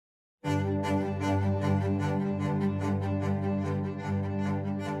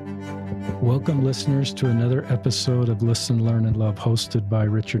Welcome, listeners, to another episode of Listen, Learn, and Love, hosted by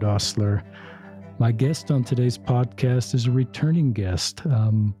Richard Ostler. My guest on today's podcast is a returning guest,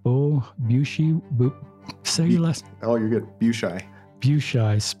 Bo Buchi. Say your last name. Oh, you're good. Buchi.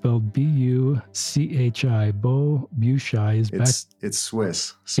 Buchi, spelled B-U-C-H-I. Bo Buchi is back. It's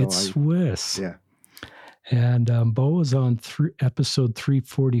Swiss. Swiss. Yeah. And Bo was on episode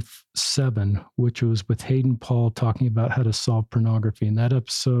 347, which was with Hayden Paul talking about how to solve pornography. And that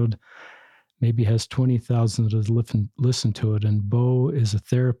episode maybe has 20,000 that listen to it. And Bo is a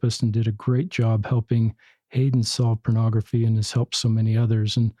therapist and did a great job helping Hayden solve pornography and has helped so many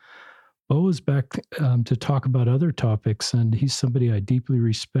others. And Bo is back to talk about other topics, and he's somebody I deeply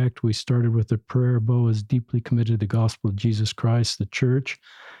respect. We started with a prayer. Bo is deeply committed to the gospel of Jesus Christ, the church,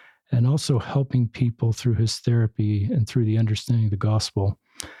 and also helping people through his therapy and through the understanding of the gospel.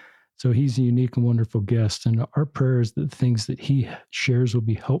 So he's a unique and wonderful guest, and our prayer is that the things that he shares will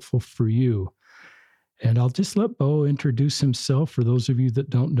be helpful for you. And I'll just let Bo introduce himself for those of you that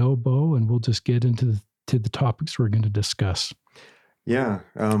don't know Bo, and we'll just get into the topics we're going to discuss. Yeah.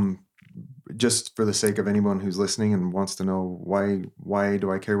 Just for the sake of anyone who's listening and wants to know why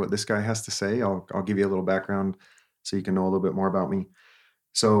do I care what this guy has to say, I'll give you a little background so you can know a little bit more about me.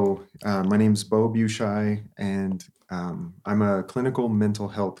 So my name's Bo Buchi, and I'm a clinical mental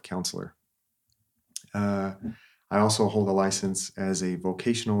health counselor. I also hold a license as a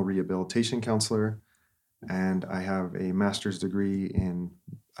vocational rehabilitation counselor, and I have a master's degree in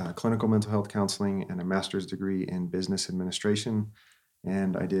clinical mental health counseling and a master's degree in business administration,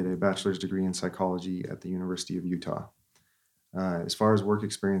 and I did a bachelor's degree in psychology at the University of Utah. As far as work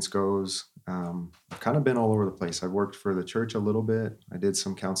experience goes, I've kind of been all over the place. I've worked for the church a little bit. I did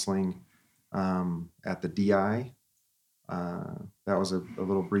some counseling at the DI. That was a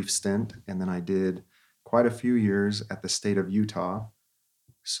little brief stint. And then I did quite a few years at the state of Utah.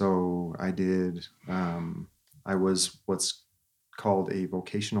 So I was what's called a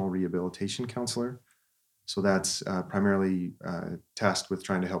vocational rehabilitation counselor. So that's primarily tasked with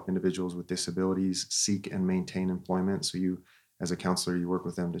trying to help individuals with disabilities seek and maintain employment. So you, as a counselor, you work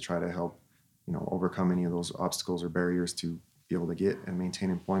with them to try to help, overcome any of those obstacles or barriers to be able to get and maintain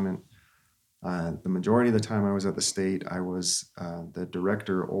employment. The majority of the time I was at the state, I was the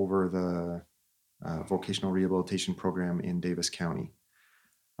director over the vocational rehabilitation program in Davis County.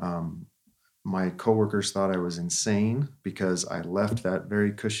 My coworkers thought I was insane because I left that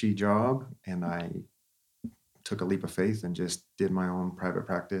very cushy job and I took a leap of faith and just did my own private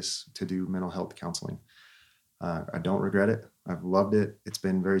practice to do mental health counseling. I don't regret it. I've loved it. It's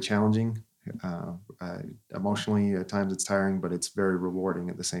been very challenging. Emotionally, at times it's tiring, but it's very rewarding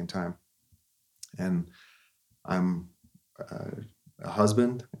at the same time. And I'm a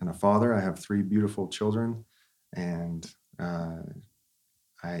husband and a father. I have 3 beautiful children, and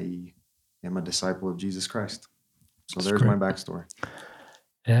I am a disciple of Jesus Christ. So That's there's great. my backstory.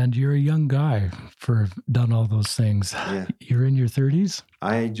 And you're a young guy for done all those things. Yeah. You're in your 30s?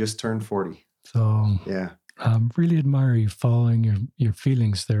 I just turned 40. So Yeah. Really admire you following your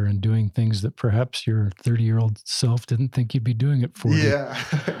feelings there and doing things that perhaps your 30-year-old self didn't think you'd be doing at 40. Yeah.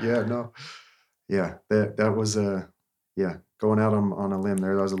 Yeah. That was going out on a limb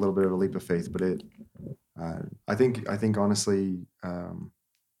there. That was a little bit of a leap of faith, but I think honestly,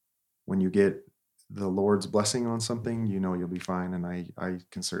 when you get the Lord's blessing on something, you'll be fine. And I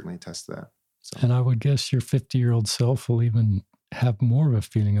can certainly attest to that. So. And I would guess your 50-year-old self will even have more of a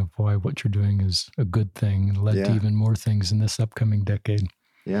feeling of why what you're doing is a good thing and led to even more things in this upcoming decade.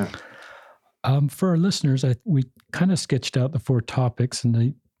 Yeah. For our listeners, we kind of sketched out the 4 topics,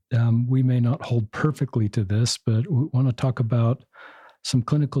 and we may not hold perfectly to this, but we want to talk about some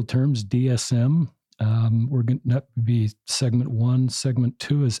clinical terms, DSM. We're going to be segment 1. Segment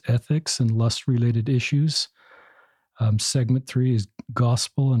 2 is ethics and lust-related issues. Segment 3 is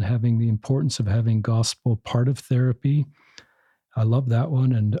gospel and having the importance of having gospel part of therapy. I love that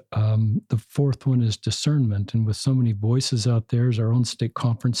one. And the 4th one is discernment. And with so many voices out there, as our own stake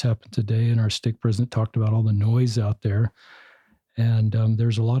conference happened today, and our stake president talked about all the noise out there. And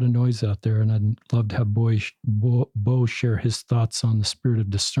there's a lot of noise out there. And I'd love to have Bo share his thoughts on the spirit of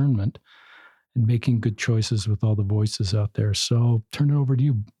discernment and making good choices with all the voices out there. So turn it over to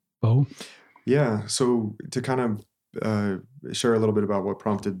you, Bo. Yeah. So to kind of share a little bit about what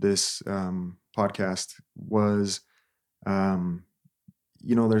prompted this podcast was,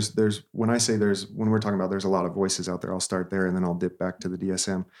 there's when we're talking about there's a lot of voices out there, I'll start there and then I'll dip back to the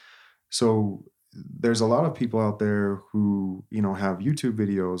DSM. So there's a lot of people out there who, have YouTube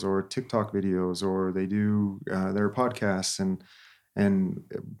videos or TikTok videos, or they do their podcasts, and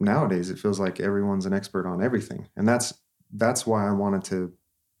nowadays it feels like everyone's an expert on everything. And that's why I wanted to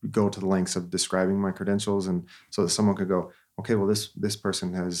go to the lengths of describing my credentials, and so that someone could go, okay, well, this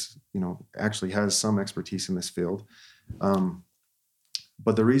person has, actually has some expertise in this field.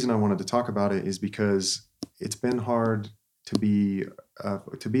 But the reason I wanted to talk about it is because it's been hard to be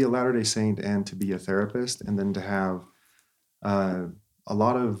a Latter-day Saint and to be a therapist, and then to have a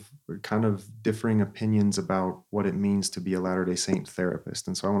lot of kind of differing opinions about what it means to be a Latter-day Saint therapist.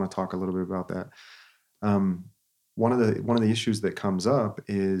 And so I want to talk a little bit about that. One of the issues that comes up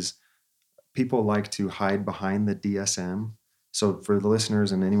is people like to hide behind the DSM. So for the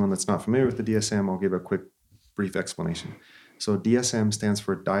listeners and anyone that's not familiar with the DSM, I'll give a quick, brief explanation. So DSM stands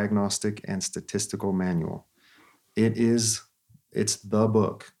for Diagnostic and Statistical Manual. It's the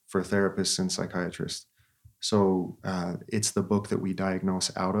book for therapists and psychiatrists. So it's the book that we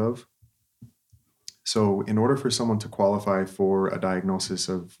diagnose out of. So in order for someone to qualify for a diagnosis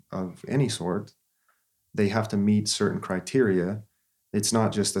of any sort, they have to meet certain criteria. It's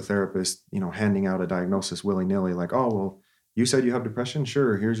not just a therapist, handing out a diagnosis willy-nilly, like, oh, well, you said you have depression?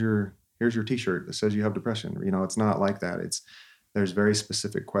 Sure, here's your t-shirt that says you have depression. It's not like that. There's very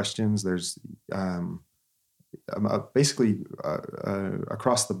specific questions. There's basically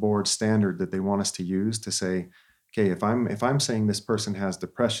across the board standard that they want us to use to say, okay, if I'm saying this person has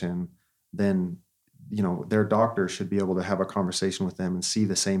depression, then their doctor should be able to have a conversation with them and see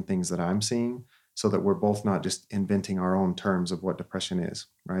the same things that I'm seeing, so that we're both not just inventing our own terms of what depression is,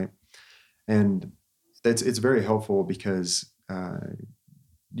 right? And it's very helpful because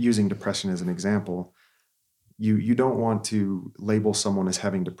using depression as an example, you don't want to label someone as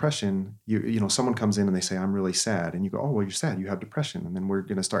having depression. Someone comes in and they say, I'm really sad. And you go, oh, well, you're sad. You have depression. And then we're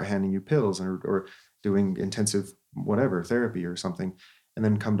going to start handing you pills or doing intensive whatever therapy or something. And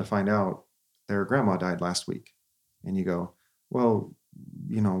then come to find out their grandma died last week. And you go, well,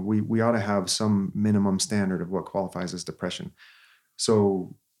 we ought to have some minimum standard of what qualifies as depression.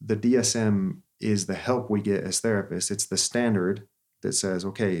 So the DSM is the help we get as therapists. It's the standard that says,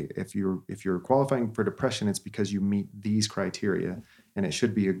 okay, if you're qualifying for depression, it's because you meet these criteria. And it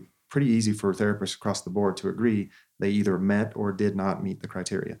should be pretty easy for therapists across the board to agree they either met or did not meet the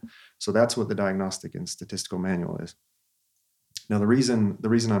criteria. So that's what the Diagnostic and Statistical Manual is. Now, the reason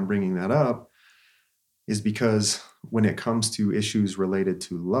I'm bringing that up is because when it comes to issues related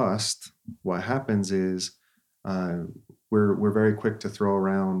to lust, what happens is we're very quick to throw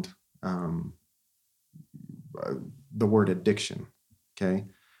around the word addiction. Okay,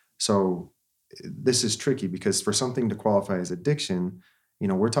 so this is tricky because for something to qualify as addiction,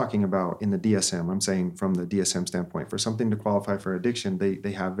 we're talking about in the DSM. I'm saying from the DSM standpoint, for something to qualify for addiction,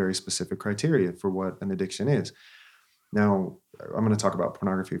 they have very specific criteria for what an addiction is. Now, I'm going to talk about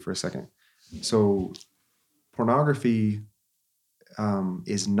pornography for a second. So pornography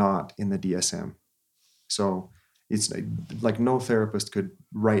is not in the DSM. So it's like no therapist could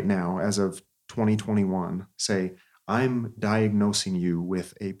right now, as of 2021, say, I'm diagnosing you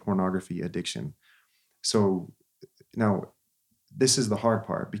with a pornography addiction. So now this is the hard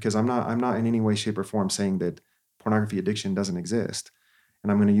part, because I'm not in any way, shape, or form saying that pornography addiction doesn't exist.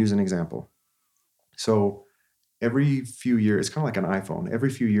 And I'm going to use an example. So every few years, it's kind of like an iPhone. Every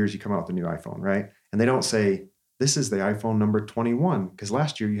few years you come out with a new iPhone, right? And they don't say, this is the iPhone number 21, because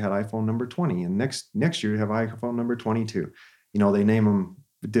last year you had iPhone number 20, and next year you have iPhone number 22. They name them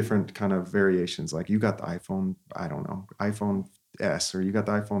different kind of variations. Like you got the iPhone, I don't know, iPhone S, or you got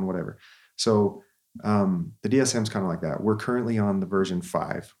the iPhone whatever. So the DSM is kind of like that. We're currently on the version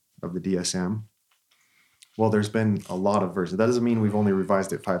 5 of the DSM. Well, there's been a lot of versions. That doesn't mean we've only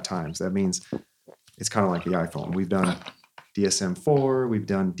revised it 5 times. That means it's kind of like the iPhone. We've done DSM-4, we've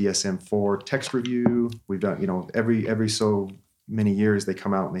done DSM-4 text review. We've done, every so many years they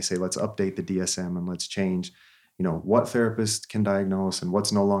come out and they say, let's update the DSM and let's change, what therapists can diagnose and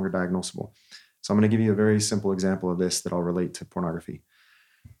what's no longer diagnosable. So I'm going to give you a very simple example of this that I'll relate to pornography.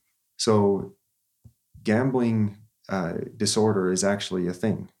 So gambling disorder is actually a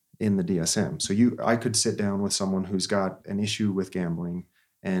thing in the DSM. So I could sit down with someone who's got an issue with gambling,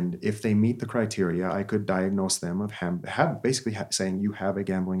 and if they meet the criteria, I could diagnose them of basically saying you have a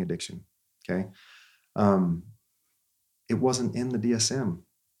gambling addiction. Okay. It wasn't in the DSM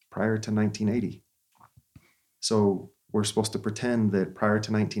prior to 1980. So we're supposed to pretend that prior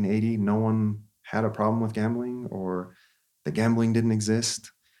to 1980, no one had a problem with gambling, or that gambling didn't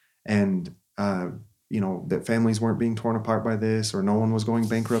exist, and that families weren't being torn apart by this, or no one was going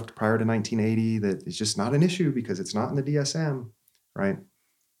bankrupt prior to 1980, that it's just not an issue because it's not in the DSM, right?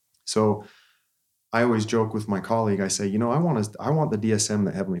 So I always joke with my colleague, I say, I want the DSM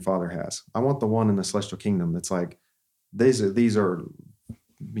that Heavenly Father has. I want the one in the celestial kingdom that's like, these are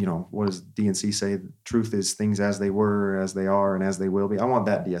what does DNC say? Truth is things as they were, as they are, and as they will be. I want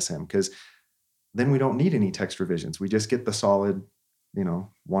that DSM, because then we don't need any text revisions. We just get the solid,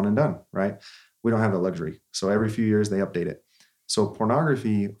 one and done, right? We don't have the luxury. So every few years they update it. So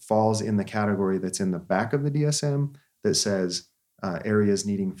pornography falls in the category that's in the back of the DSM that says areas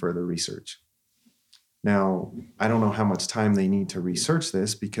needing further research. Now, I don't know how much time they need to research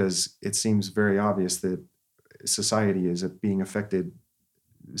this, because it seems very obvious that society is being affected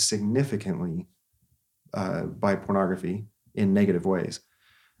significantly by pornography in negative ways.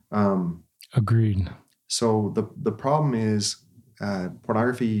 Agreed. So the problem is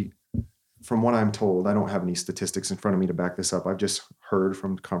pornography, from what I'm told, I don't have any statistics in front of me to back this up. I've just heard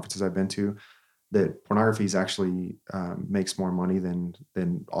from conferences I've been to that pornography is actually makes more money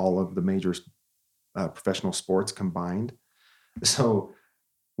than all of the major professional sports combined. So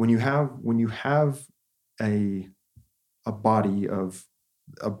when you have a body of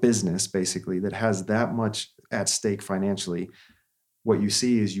a business basically that has that much at stake financially, what you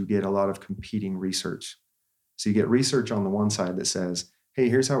see is you get a lot of competing research. So you get research on the one side that says, hey,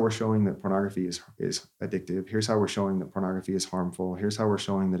 here's how we're showing that pornography is addictive. Here's how we're showing that pornography is harmful. Here's how we're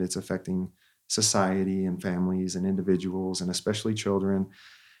showing that it's affecting society and families and individuals, and especially children.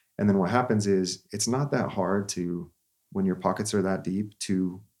 And then what happens is it's not that hard to, when your pockets are that deep,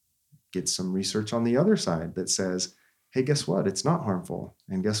 to get some research on the other side that says, hey, guess what? It's not harmful.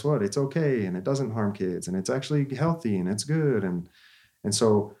 And guess what? It's okay. And it doesn't harm kids. And it's actually healthy and it's good. And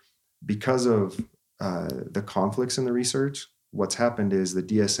so because of the conflicts in the research, what's happened is the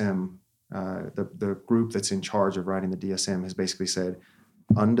DSM, the group that's in charge of writing the DSM, has basically said,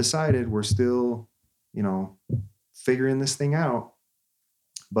 undecided, we're still, figuring this thing out.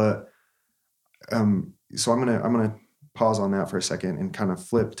 But so I'm gonna pause on that for a second and kind of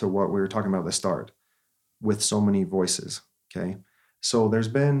flip to what we were talking about at the start with so many voices. Okay. So there's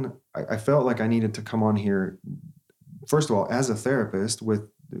been, I felt like I needed to come on here, first of all, as a therapist with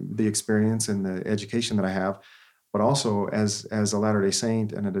the experience and the education that I have, but also as a Latter-day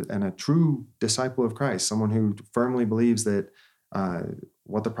Saint and a true disciple of Christ, someone who firmly believes that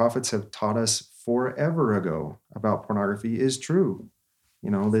what the prophets have taught us forever ago about pornography is true.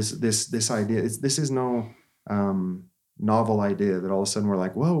 This idea, this is no novel idea that all of a sudden we're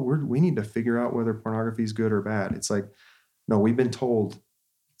like, well, we need to figure out whether pornography is good or bad. It's like, no, we've been told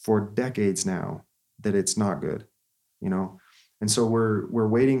for decades now that it's not good, and so we're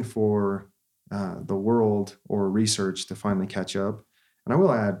waiting for the world or research to finally catch up. And I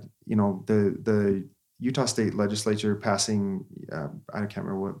will add, the Utah State Legislature passing, I can't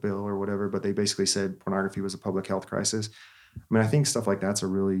remember what bill or whatever, but they basically said pornography was a public health crisis. I mean, I think stuff like that's a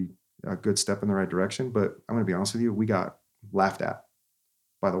really good step in the right direction. But I'm going to be honest with you, we got laughed at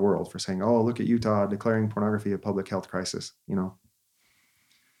by the world for saying, oh, look at Utah declaring pornography a public health crisis,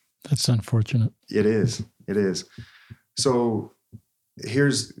 That's unfortunate. It is. So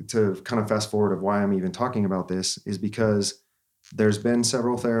here's to kind of fast forward of why I'm even talking about this, is because there's been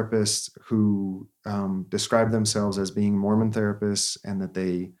several therapists who describe themselves as being Mormon therapists, and that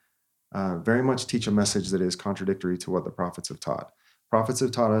they very much teach a message that is contradictory to what the prophets have taught. Prophets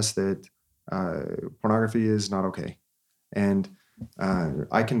have taught us that pornography is not okay. And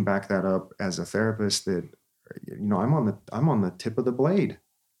I can back that up as a therapist that, I'm on the tip of the blade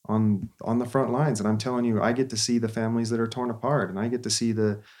on the front lines. And I'm telling you, I get to see the families that are torn apart, and I get to see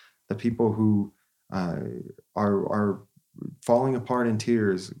the people who are falling apart in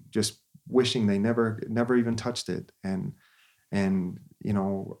tears, just wishing they never even touched it. And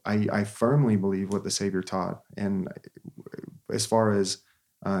I firmly believe what the Savior taught. And as far as,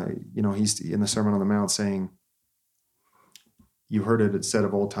 he's in the Sermon on the Mount saying, you heard it said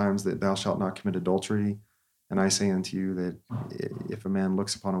of old times that thou shalt not commit adultery. And I say unto you that if a man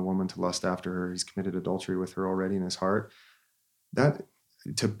looks upon a woman to lust after her, he's committed adultery with her already in his heart. That,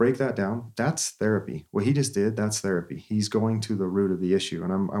 to break that down, that's therapy. What he just did, that's therapy. He's going to the root of the issue.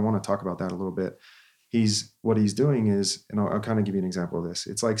 And I want to talk about that a little bit. What he's doing is, and I'll kind of give you an example of this.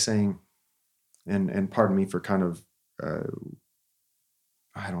 It's like saying, and pardon me for kind of,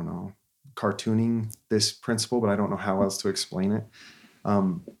 I don't know, cartooning this principle, but I don't know how else to explain it.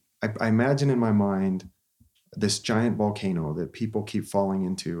 I imagine in my mind this giant volcano that people keep falling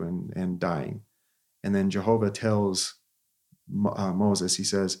into and dying. And then Jehovah tells Moses, he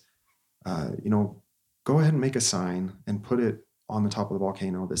says, go ahead and make a sign and put it on the top of the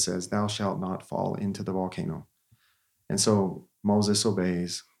volcano that says, thou shalt not fall into the volcano. And so Moses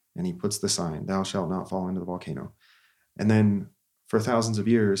obeys, and he puts the sign, thou shalt not fall into the volcano. And then for thousands of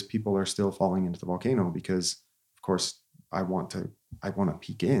years, people are still falling into the volcano because, of course, I want to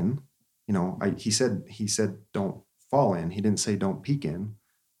peek in. He said don't fall in. He didn't say don't peek in.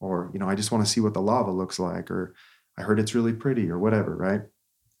 or, I just want to see what the lava looks like, or I heard it's really pretty, or whatever, right?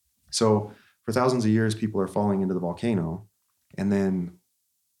 So for thousands of years, people are falling into the volcano, and then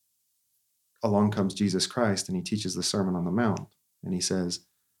along comes Jesus Christ, and he teaches the Sermon on the Mount, and he says,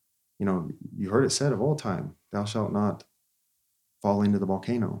 you heard it said of old time, thou shalt not fall into the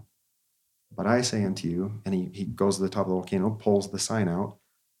volcano. But I say unto you, and he goes to the top of the volcano, pulls the sign out,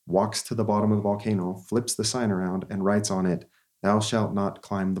 walks to the bottom of the volcano, flips the sign around, and writes on it, thou shalt not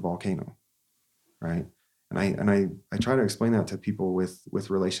climb the volcano, right? And I try to explain that to people with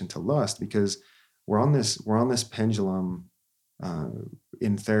relation to lust, because we're on this pendulum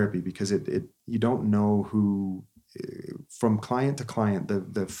in therapy, because you don't know who, from client to client,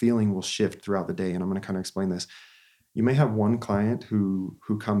 the feeling will shift throughout the day. And I'm going to kind of explain this. You may have one client who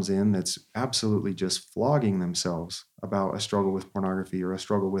comes in that's absolutely just flogging themselves about a struggle with pornography or a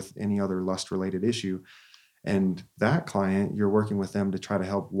struggle with any other lust-related issue. And that client, you're working with them to try to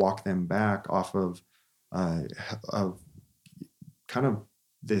help walk them back off of kind of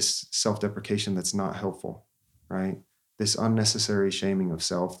this self-deprecation that's not helpful, right? This unnecessary shaming of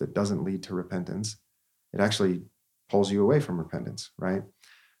self that doesn't lead to repentance. It actually pulls you away from repentance, right?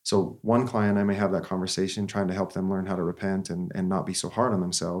 So one client, I may have that conversation trying to help them learn how to repent and not be so hard on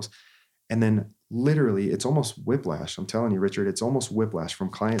themselves. And then literally it's almost whiplash. I'm telling you, Richard, it's almost whiplash from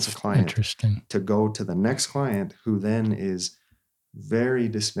client to client. Interesting. To go to the next client who then is very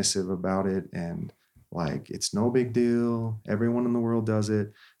dismissive about it and like, it's no big deal. Everyone in the world does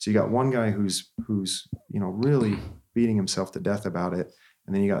it. So you got one guy who's really beating himself to death about it.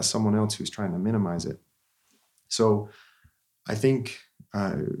 And then you got someone else who's trying to minimize it. So I think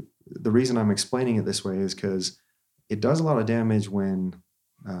the reason I'm explaining it this way is because it does a lot of damage when,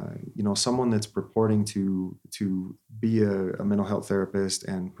 someone that's purporting to be a mental health therapist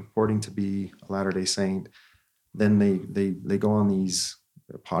and purporting to be a Latter-day Saint, then they go on these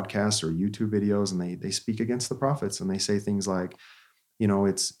podcasts or YouTube videos and they speak against the prophets, and they say things like,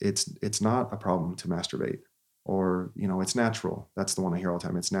 it's not a problem to masturbate, or, it's natural. That's the one I hear all the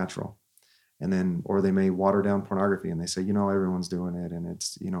time. It's natural. And then, or they may water down pornography and they say, everyone's doing it, and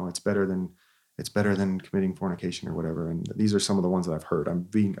it's better than committing fornication or whatever. And these are some of the ones that I've heard. I'm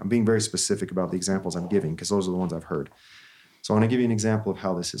being very specific about the examples I'm giving, because those are the ones I've heard. So I want to give you an example of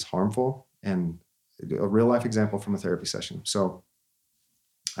how this is harmful, and a real life example from a therapy session. So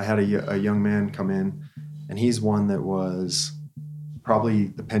I had a young man come in, and he's one that was probably,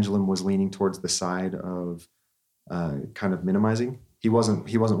 the pendulum was leaning towards the side of kind of minimizing. He wasn't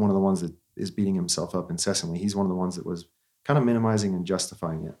one of the ones that is beating himself up incessantly. He's one of the ones that was kind of minimizing and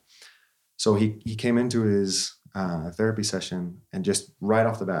justifying it. So he came into his therapy session and just right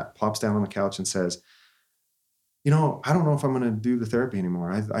off the bat plops down on the couch and says, I don't know if I'm going to do the therapy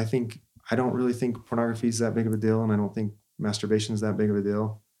anymore. I don't really think pornography is that big of a deal, and I don't think masturbation is that big of a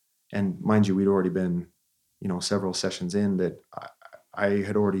deal. And mind you, we'd already been, several sessions in that I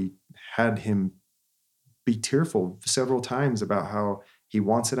had already had him be tearful several times about how he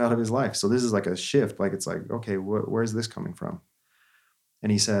wants it out of his life. So this is like a shift. Like, it's like, okay, where's this coming from?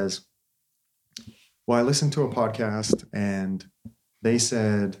 And he says, well, I listened to a podcast and they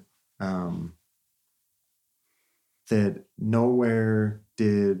said that nowhere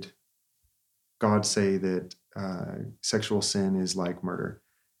did God say that sexual sin is like murder,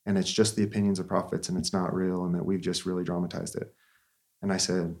 and it's just the opinions of prophets, and it's not real, and that we've just really dramatized it. And I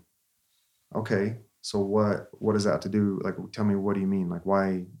said, okay, so what does that have to do? Like, tell me, what do you mean? Like,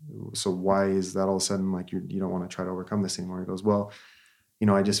 why is that all of a sudden like you don't want to try to overcome this anymore? He goes, well,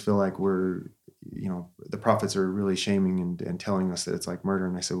 I just feel like we're, the prophets are really shaming and telling us that it's like murder.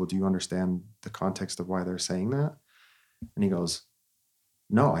 And I said, well, do you understand the context of why they're saying that? And he goes,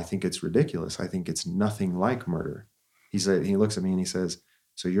 no, I think it's ridiculous. I think it's nothing like murder. He looks at me and he says,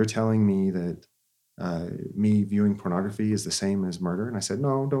 so you're telling me that me viewing pornography is the same as murder? And I said,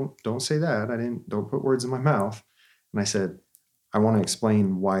 no, don't say that. Don't put words in my mouth. And I said, I want to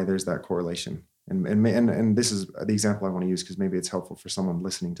explain why there's that correlation. And this is the example I want to use because maybe it's helpful for someone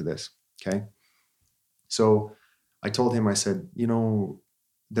listening to this. Okay. So I told him, I said,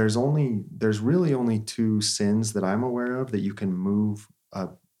 there's really only two sins that I'm aware of that you can move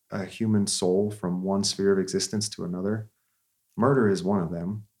a human soul from one sphere of existence to another. Murder is one of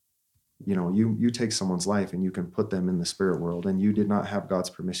them. You take someone's life and you can put them in the spirit world, and you did not have God's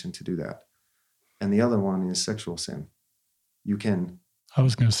permission to do that. And the other one is sexual sin. You can. I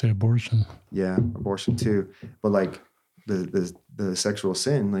was going to say abortion. Yeah, abortion too. But like the sexual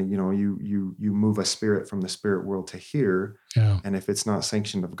sin, like, you move a spirit from the spirit world to here. Yeah. And if it's not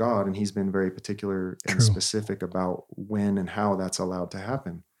sanctioned of God, and he's been very particular and specific about when and how that's allowed to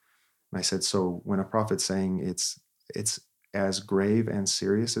happen. And I said, so when a prophet's saying it's as grave and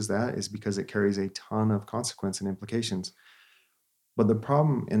serious as that is because it carries a ton of consequence and implications. But the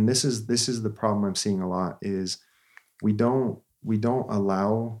problem, and this is the problem I'm seeing a lot, is we don't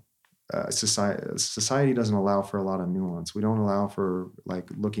allow society doesn't allow for a lot of nuance. We don't allow for like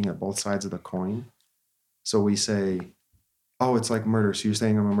looking at both sides of the coin. So we say, oh, it's like murder, so you're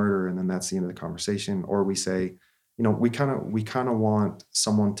saying I'm a murderer, and then that's the end of the conversation. Or we say, we kind of want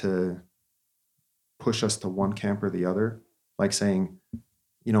someone to push us to one camp or the other, like saying,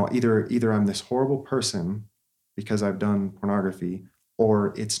 either I'm this horrible person because I've done pornography,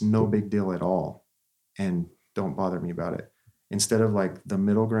 or it's no big deal at all and don't bother me about it. Instead of like the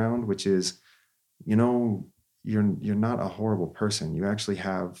middle ground, which is, you're not a horrible person. You actually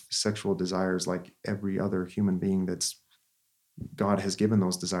have sexual desires like every other human being that's God has given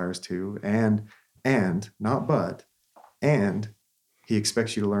those desires to, and he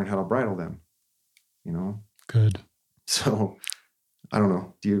expects you to learn how to bridle them, Good. So I don't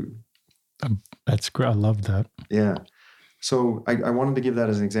know. Do you? That's great. I love that. Yeah. So I wanted to give that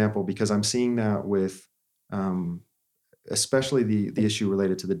as an example because I'm seeing that with, especially the issue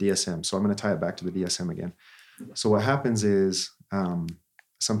related to the DSM. So I'm going to tie it back to the DSM again. So what happens is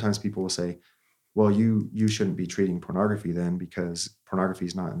sometimes people will say, well, you shouldn't be treating pornography then because pornography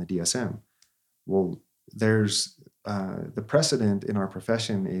is not in the DSM. Well, there's the precedent in our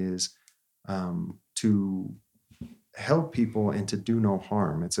profession is to help people and to do no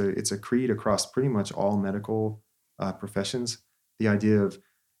harm. It's a creed across pretty much all medical professions. The idea of,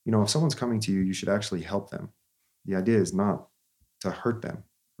 if someone's coming to you, you should actually help them. The idea is not to hurt them,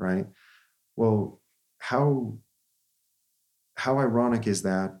 right? Well, how ironic is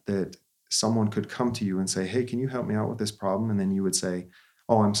that someone could come to you and say, hey, can you help me out with this problem? And then you would say,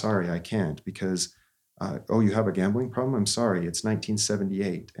 oh, I'm sorry, I can't because, you have a gambling problem? I'm sorry, it's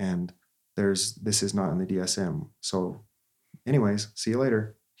 1978 and this is not in the DSM. So anyways, see you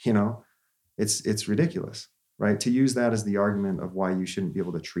later. It's ridiculous, right? To use that as the argument of why you shouldn't be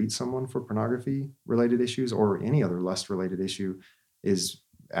able to treat someone for pornography related issues or any other lust related issue is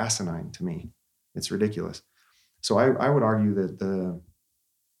asinine to me. It's ridiculous. So I would argue that the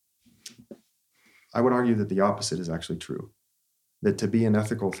opposite is actually true. That to be an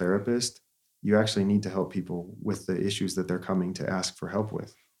ethical therapist, you actually need to help people with the issues that they're coming to ask for help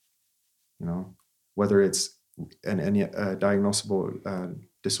with. Whether it's a diagnosable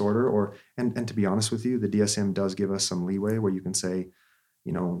disorder or, and to be honest with you, the DSM does give us some leeway where you can say,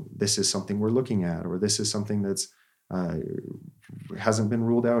 this is something we're looking at, or this is something that's hasn't been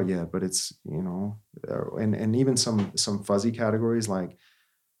ruled out yet, but it's, and even some fuzzy categories like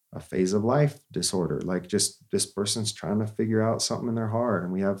a phase of life disorder, like just this person's trying to figure out something in their heart.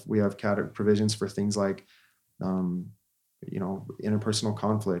 And we have provisions for things like, interpersonal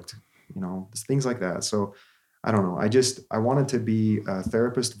conflict, things like that. So I don't know. I wanted to be a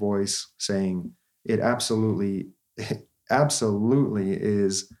therapist voice saying it absolutely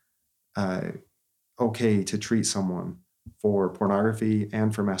is okay to treat someone for pornography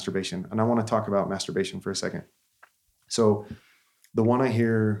and for masturbation. And I want to talk about masturbation for a second. So the one I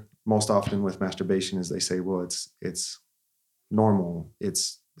hear most often with masturbation is they say, well, it's normal.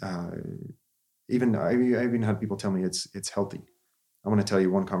 It's I even had people tell me it's healthy. I want to tell you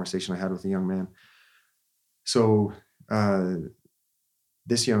one conversation I had with a young man. So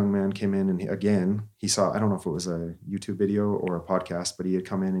this young man came in and he saw, I don't know if it was a YouTube video or a podcast, but he had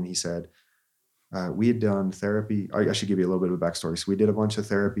come in and he said, we had done therapy. I should give you a little bit of a backstory. So we did a bunch of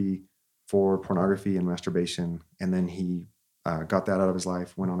therapy for pornography and masturbation. And then he got that out of his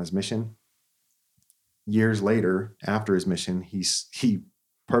life, went on his mission. Years later, after his mission, he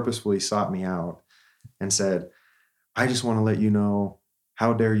purposefully sought me out and said, I just want to let you know,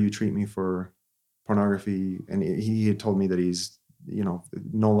 how dare you treat me for pornography? And he had told me that he's,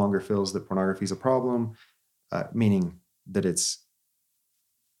 no longer feels that pornography is a problem, meaning that it's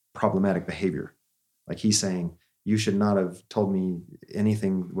problematic behavior. Like he's saying, you should not have told me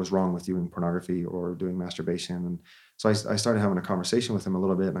anything was wrong with doing pornography or doing masturbation. And so I started having a conversation with him a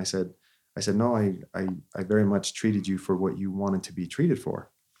little bit. And I said, no, I very much treated you for what you wanted to be treated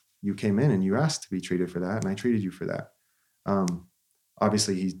for. You came in and you asked to be treated for that. And I treated you for that.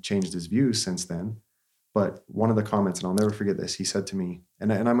 Obviously he changed his views since then, but one of the comments, and I'll never forget this, he said to me,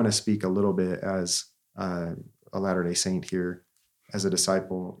 and I'm going to speak a little bit as a Latter-day Saint here, as a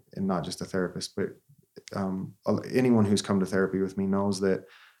disciple and not just a therapist, but anyone who's come to therapy with me knows that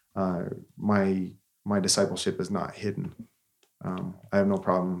my discipleship is not hidden. I have no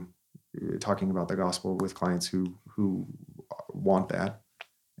problem talking about the gospel with clients who want that.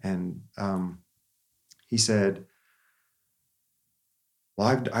 And he said,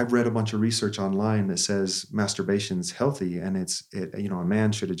 Well, I've read a bunch of research online that says masturbation's healthy, and a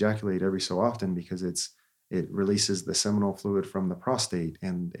man should ejaculate every so often because it releases the seminal fluid from the prostate,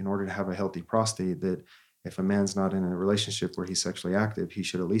 and in order to have a healthy prostate, that if a man's not in a relationship where he's sexually active, he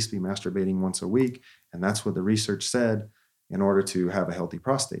should at least be masturbating once a week, and that's what the research said in order to have a healthy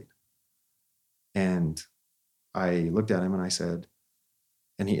prostate. And I looked at him and I said,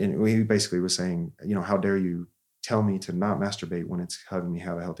 and he basically was saying, how dare you tell me to not masturbate when it's helping me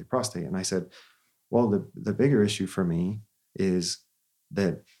have a healthy prostate? And I said, well, the bigger issue for me is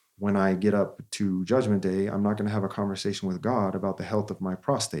that when I get up to Judgment Day, I'm not going to have a conversation with God about the health of my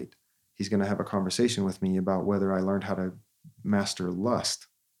prostate. He's going to have a conversation with me about whether I learned how to master lust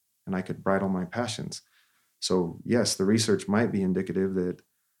and I could bridle my passions. So yes, the research might be indicative that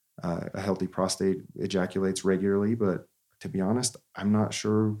a healthy prostate ejaculates regularly, but to be honest, I'm not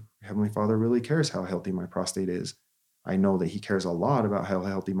sure Heavenly Father really cares how healthy my prostate is. I know that he cares a lot about how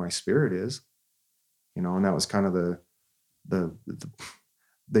healthy my spirit is, and that was kind of the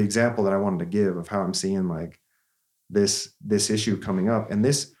example that I wanted to give of how I'm seeing like this issue coming up. And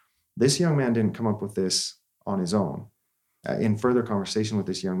this young man didn't come up with this on his own. In further conversation with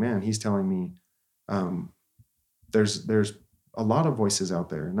this young man, he's telling me there's a lot of voices out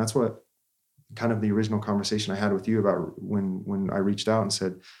there, and that's what kind of the original conversation I had with you about when I reached out and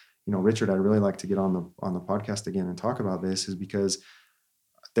said, Richard, I'd really like to get on the podcast again and talk about this, is because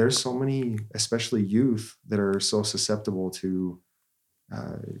there's so many, especially youth, that are so susceptible to,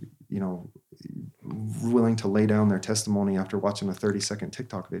 willing to lay down their testimony after watching a 30-second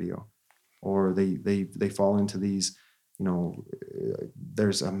TikTok video, or they fall into these,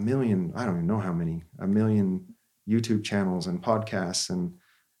 there's a million, I don't even know how many, a million YouTube channels and podcasts, and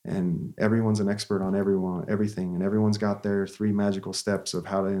everyone's an expert on everything, and everyone's got their 3 magical steps of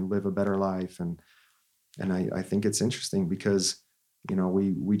how to live a better life. And I think it's interesting because,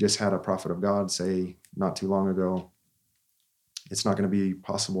 we just had a prophet of God say not too long ago, it's not going to be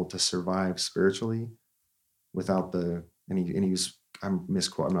possible to survive spiritually without I'm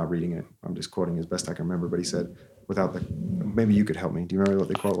not reading it, I'm just quoting as best I can remember, but he said, maybe you could help me. Do you remember what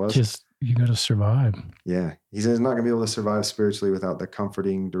the quote was? You got to survive. Yeah. He says, not going to be able to survive spiritually without the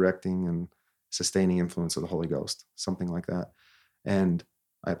comforting, directing, and sustaining influence of the Holy Ghost, something like that. And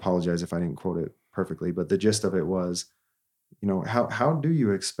I apologize if I didn't quote it perfectly, but the gist of it was, how do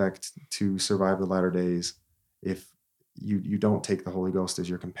you expect to survive the latter days if you don't take the Holy Ghost as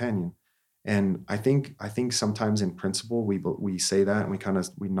your companion? And I think sometimes in principle, we say that and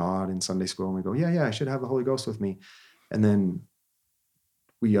we nod in Sunday school and we go, yeah, I should have the Holy Ghost with me. And then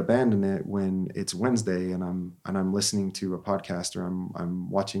we abandon it when it's Wednesday and I'm listening to a podcast, or I'm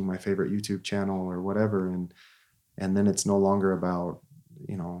watching my favorite YouTube channel or whatever. And then it's no longer about,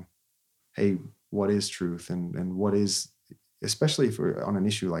 hey, what is truth and what is, especially on an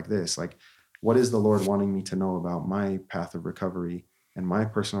issue like this, like what is the Lord wanting me to know about my path of recovery and my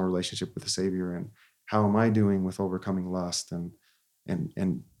personal relationship with the Savior, and how am I doing with overcoming lust and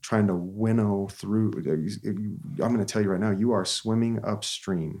trying to winnow through. I'm going to tell you right now, you are swimming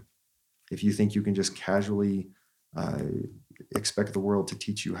upstream if you think you can just casually expect the world to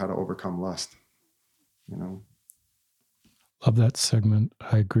teach you how to overcome lust. Love that segment.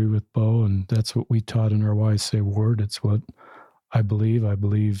 I agree with Bo, and that's what we taught in our YSA ward. It's what I believe.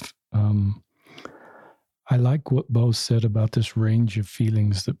 I like what Bo said about this range of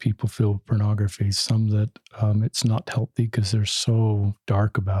feelings that people feel with pornography. Some that it's not healthy because they're so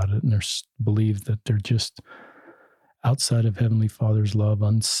dark about it, and believe that they're just outside of Heavenly Father's love,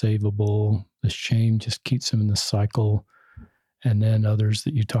 unsavable. The shame just keeps them in the cycle. And then others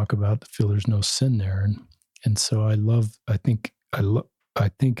that you talk about that feel there's no sin there. And so I think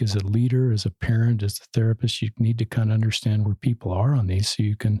as a leader, as a parent, as a therapist, you need to kind of understand where people are on these so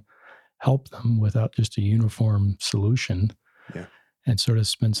you can help them without just a uniform solution. Yeah. And sort of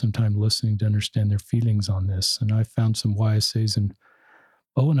spend some time listening to understand their feelings on this. And I found some YSAs, and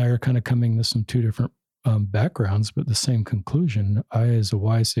Bo and I are kind of coming to some 2 different backgrounds, but the same conclusion. I, as a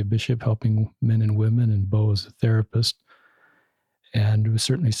YSA bishop, helping men and women, and Bo as a therapist. And we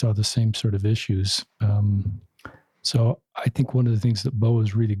certainly saw the same sort of issues. So I think one of the things that Bo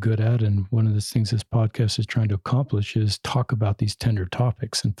is really good at, and one of the things this podcast is trying to accomplish, is talk about these tender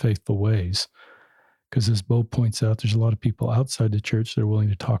topics in faithful ways. Because as Bo points out, there's a lot of people outside the church that are willing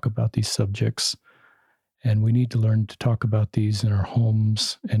to talk about these subjects. And we need to learn to talk about these in our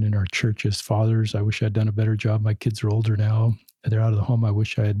homes and in our churches. Fathers, I wish I'd done a better job. My kids are older now. They're out of the home. I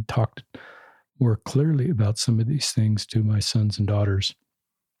wish I had talked more clearly about some of these things to my sons and daughters.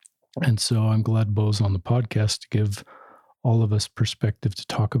 And so I'm glad Bo's on the podcast to give all of us perspective to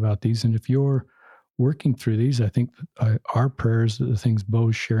talk about these. And if you're working through these, I think our prayers, the things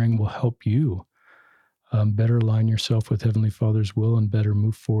Bo's sharing, will help you better align yourself with Heavenly Father's will and better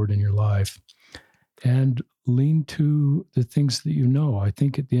move forward in your life. And lean to the things that you know. I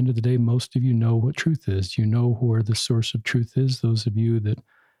think at the end of the day, most of you know what truth is. You know where the source of truth is. Those of you that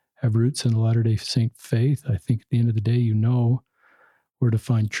have roots in the Latter-day Saint faith, I think at the end of the day, you know where to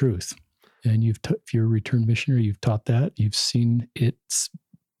find truth. And if you're a returned missionary, you've taught that. You've seen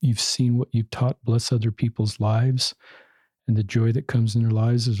what you've taught bless other people's lives, and the joy that comes in their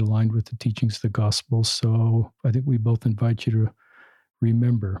lives is aligned with the teachings of the gospel. So I think we both invite you to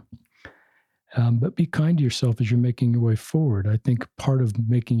remember. But be kind to yourself as you're making your way forward. I think part of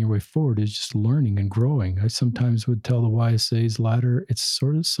making your way forward is just learning and growing. I sometimes would tell the YSA's ladder, it's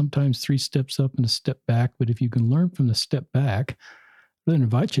sort of sometimes 3 steps up and a step back. But if you can learn from the step back, I really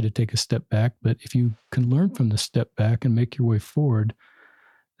invite you to take a step back. But if you can learn from the step back and make your way forward,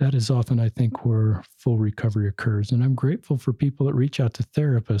 that is often, I think, where full recovery occurs. And I'm grateful for people that reach out to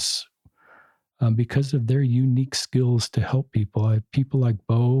therapists because of their unique skills to help people. I have people like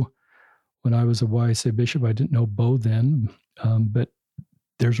Bo. When I was a YSA bishop, I didn't know Bo then, but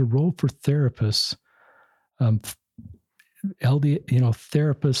there's a role for therapists,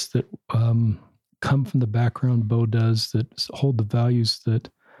 therapists that come from the background Bo does, that hold the values that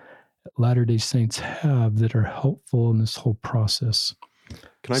Latter-day Saints have that are helpful in this whole process.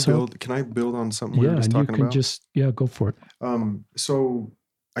 Can I build on something we were just talking about? Go for it. So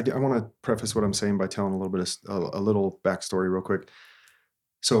I want to preface what I'm saying by telling a little backstory real quick.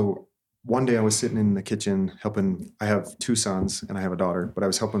 So one day I was sitting in the kitchen helping. I have 2 sons and I have a daughter, but I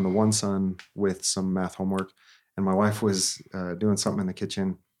was helping the one son with some math homework, and my wife was doing something in the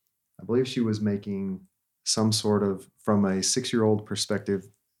kitchen. I believe she was making some sort of, from a 6-year-old perspective,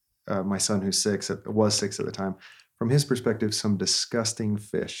 my son who's was 6 at the time, from his perspective, some disgusting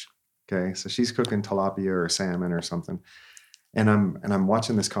fish. Okay, so she's cooking tilapia or salmon or something, and I'm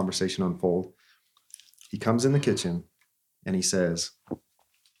watching this conversation unfold. He comes in the kitchen and he says,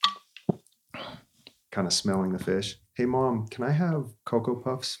 kind of smelling the fish, "Hey Mom, can I have Cocoa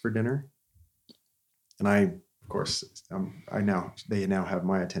Puffs for dinner?" And I, of course, they now have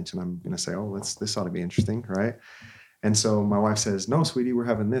my attention. I'm going to say, "Oh, this ought to be interesting, right?" And so my wife says, "No, sweetie, we're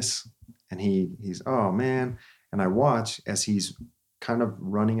having this." And he's, "Oh man." And I watch as he's kind of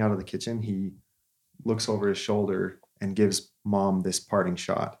running out of the kitchen. He looks over his shoulder and gives Mom this parting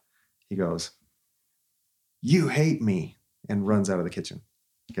shot. He goes, "You hate me," and runs out of the kitchen.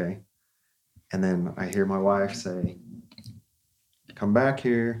 Okay. And then I hear my wife say, "Come back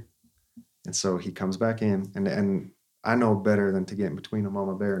here." And so he comes back in, and I know better than to get in between a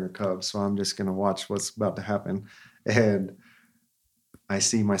mama bear and her cubs. So I'm just going to watch what's about to happen. And I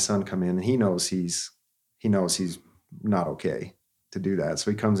see my son come in, and he knows he's not okay to do that. So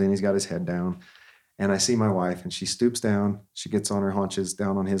he comes in, he's got his head down, and I see my wife, and she stoops down. She gets on her haunches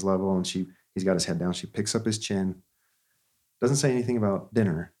down on his level, and he's got his head down. She picks up his chin, doesn't say anything about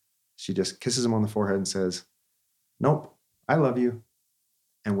dinner. She just kisses him on the forehead and says, "Nope, I love you."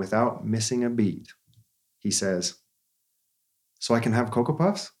 And without missing a beat, he says, "So I can have Cocoa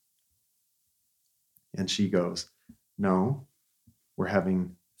Puffs?" And she goes, "No, we're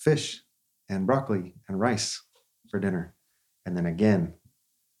having fish and broccoli and rice for dinner." And then again,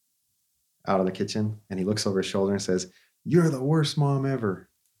 out of the kitchen, and he looks over his shoulder and says, "You're the worst mom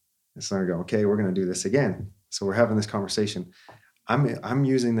ever." And so I go, "Okay, we're going to do this again." So we're having this conversation. I'm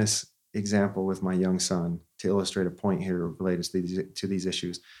using this example with my young son to illustrate a point here related to these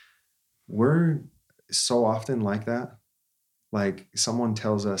issues. We're so often like that. Like someone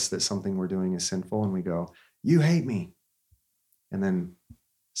tells us that something we're doing is sinful, and we go, "You hate me." And then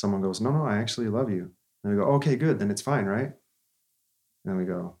someone goes, "No, I actually love you." And we go, "Okay, good, then it's fine, right?" And then we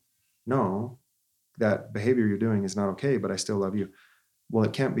go, "No, that behavior you're doing is not okay, but I still love you." Well,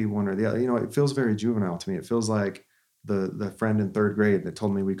 it can't be one or the other. It feels very juvenile to me. It feels like the friend in 3rd grade that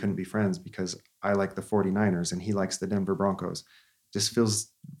told me we couldn't be friends because I like the 49ers and he likes the Denver Broncos. Just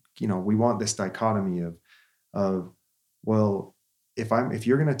feels, we want this dichotomy of, well, if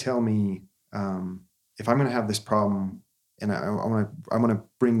you're going to tell me, if I'm going to have this problem, and I'm going to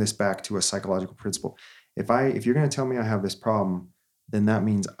bring this back to a psychological principle. If you're going to tell me I have this problem, then that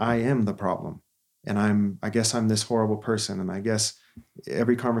means I am the problem. And I guess I'm this horrible person. And I guess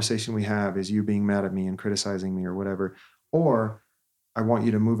every conversation we have is you being mad at me and criticizing me or whatever. Or I want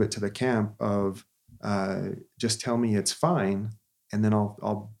you to move it to the camp of just tell me it's fine, and then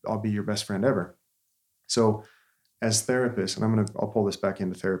I'll be your best friend ever. So as therapists, and I'll pull this back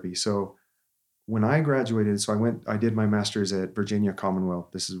into therapy. So when I graduated, I did my master's at Virginia Commonwealth.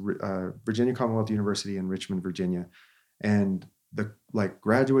 This is Virginia Commonwealth University in Richmond, Virginia. And the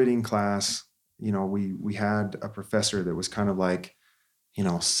graduating class we had a professor that was kind of like,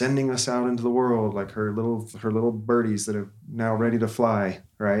 sending us out into the world, like her little birdies that are now ready to fly,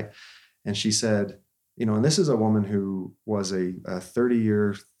 right? And she said, and this is a woman who was a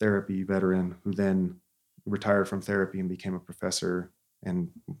 30-year therapy veteran who then retired from therapy and became a professor and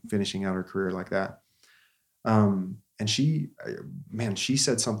finishing out her career like that. And she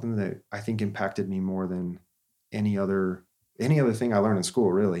said something that I think impacted me more than any other thing I learned in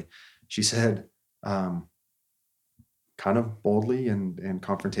school, really. She said, kind of boldly and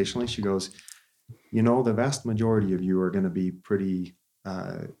confrontationally, she goes, the vast majority of you are going to be pretty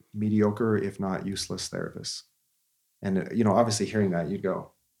mediocre, if not useless therapists. And, obviously hearing that, you'd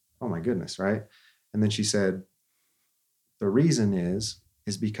go, oh my goodness, right? And then she said, the reason is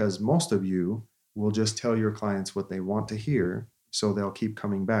because most of you will just tell your clients what they want to hear, so they'll keep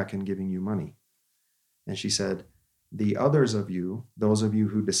coming back and giving you money. And she said, the others of you, those of you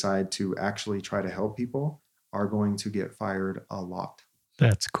who decide to actually try to help people, are going to get fired a lot.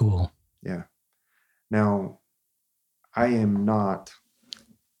 That's cool. Yeah. Now, I am not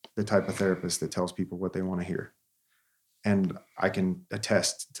the type of therapist that tells people what they want to hear. And I can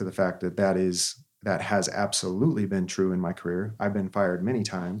attest to the fact that has absolutely been true in my career. I've been fired many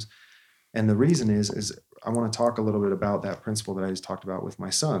times. And the reason is I want to talk a little bit about that principle that I just talked about with my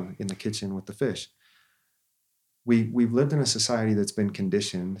son in the kitchen with the fish. We've lived in a society that's been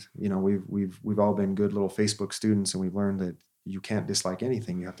conditioned. We've all been good little Facebook students, and we've learned that you can't dislike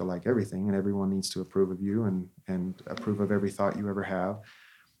anything. You have to like everything, and everyone needs to approve of you and approve of every thought you ever have.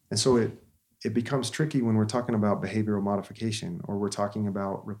 And so it becomes tricky when we're talking about behavioral modification, or we're talking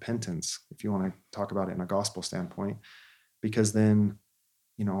about repentance, if you want to talk about it in a gospel standpoint, because then,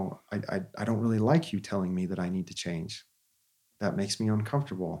 I don't really like you telling me that I need to change. That makes me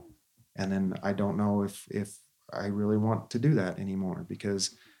uncomfortable. And then I don't know if I really want to do that anymore,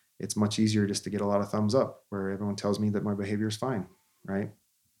 because it's much easier just to get a lot of thumbs up where everyone tells me that my behavior is fine, right?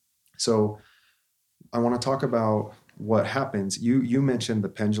 So I want to talk about what happens. You mentioned the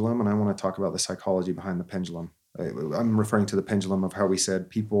pendulum, and I want to talk about the psychology behind the pendulum. I'm referring to the pendulum of how we said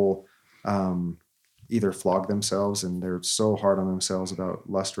people either flog themselves and they're so hard on themselves about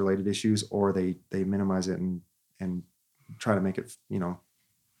lust-related issues, or they minimize it and try to make it,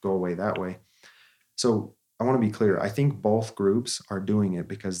 go away that way. So I want to be clear. I think both groups are doing it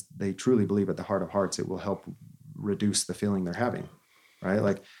because they truly believe at the heart of hearts it will help reduce the feeling they're having, right?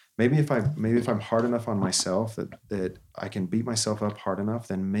 Like maybe if I'm hard enough on myself that I can beat myself up hard enough,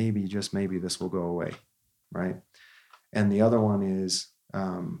 then maybe, just maybe, this will go away, right? And the other one is,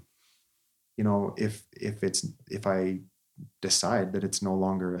 if I decide that it's no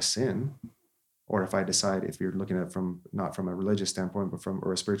longer a sin, or if I decide, if you're looking at it from not from a religious standpoint, but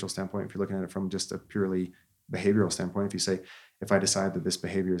or a spiritual standpoint, if you're looking at it from just a purely behavioral standpoint, if you say, if I decide that this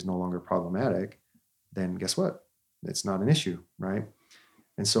behavior is no longer problematic, then guess what? It's not an issue, right?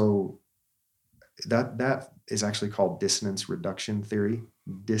 And so that is actually called dissonance reduction theory.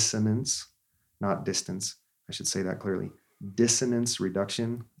 Dissonance, not distance. I should say that clearly. Dissonance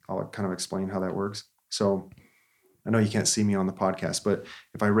reduction. I'll kind of explain how that works. So I know you can't see me on the podcast, but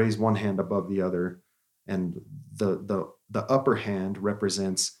if I raise one hand above the other, and the upper hand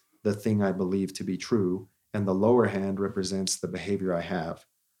represents the thing I believe to be true, and the lower hand represents the behavior I have.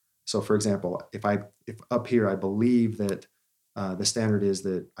 So for example, if up here I believe that the standard is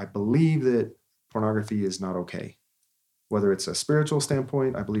that I believe that pornography is not okay, whether it's a spiritual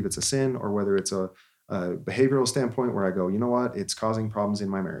standpoint, I believe it's a sin, or whether it's a behavioral standpoint where I go, you know what, it's causing problems in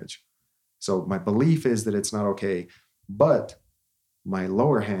my marriage. So my belief is that it's not okay, but my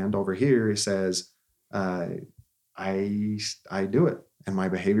lower hand over here says I do it, and my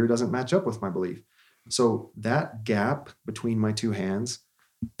behavior doesn't match up with my belief. So that gap between my two hands,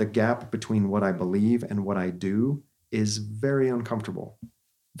 the gap between what I believe and what I do, is very uncomfortable.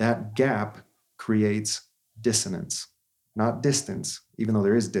 That gap creates dissonance, not distance. Even though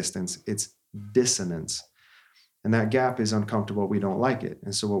there is distance, it's dissonance. And that gap is uncomfortable. We don't like it.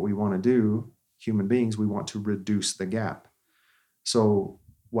 And so what we want to do, human beings, we want to reduce the gap. So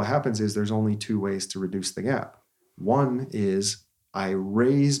what happens is there's only two ways to reduce the gap. One is I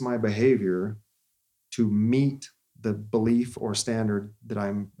raise my behavior to meet the belief or standard that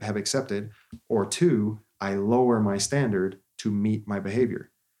I have accepted, or two, I lower my standard to meet my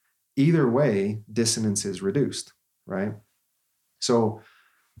behavior. Either way, dissonance is reduced, right? So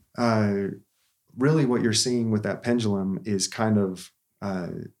really what you're seeing with that pendulum is kind of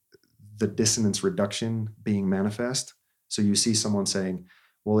the dissonance reduction being manifest. So you see someone saying,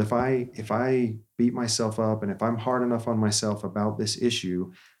 well, if I beat myself up and if I'm hard enough on myself about this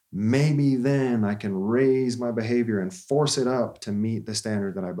issue, maybe then I can raise my behavior and force it up to meet the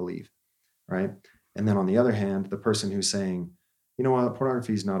standard that I believe. right? And then on the other hand, the person who's saying, you know what,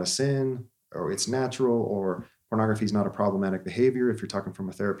 pornography is not a sin, or it's natural, or pornography is not a problematic behavior, if you're talking from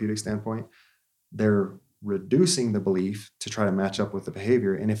a therapeutic standpoint, they're reducing the belief to try to match up with the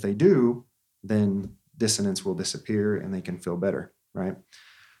behavior. And if they do, then dissonance will disappear and they can feel better, right?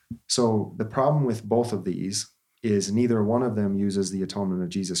 So the problem with both of these is neither one of them uses the atonement of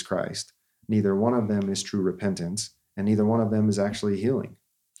Jesus Christ. Neither one of them is true repentance, and neither one of them is actually healing.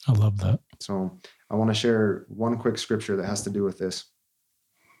 I love that. So I want to share one quick scripture that has to do with this.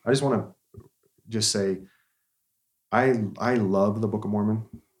 I just want to just say, I love the Book of Mormon,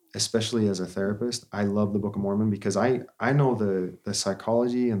 especially as a therapist. I love the Book of Mormon because I know the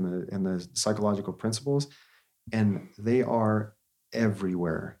psychology and the psychological principles, and they are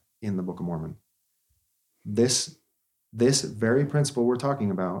everywhere in the Book of Mormon. This very principle we're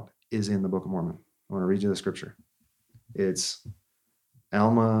talking about is in the Book of Mormon. I want to read you the scripture. It's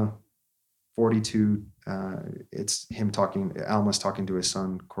Alma 42. It's him talking. Alma's talking to his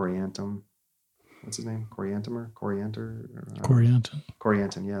son Coriantum. What's his name? Coriantum.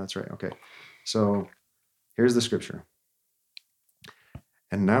 Yeah, that's right. Okay. So here's the scripture.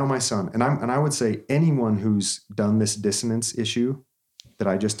 And now, my son, and I would say anyone who's done this dissonance issue that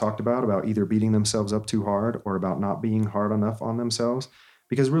I just talked about either beating themselves up too hard or about not being hard enough on themselves,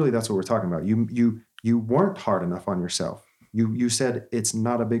 because really that's what we're talking about. You weren't hard enough on yourself. You said it's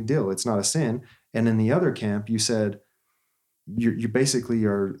not a big deal. It's not a sin. And in the other camp, you said you basically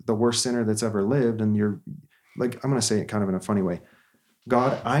are the worst sinner that's ever lived. And you're like, I'm going to say it kind of in a funny way.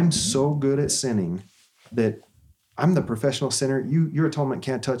 God, I'm so good at sinning that I'm the professional sinner. Your atonement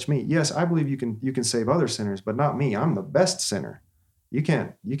can't touch me. Yes, I believe you can save other sinners, but not me. I'm the best sinner. You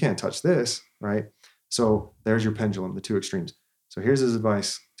can't touch this, right? So there's your pendulum, the two extremes. So here's his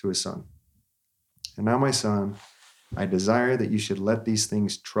advice to his son. And now, my son, I desire that you should let these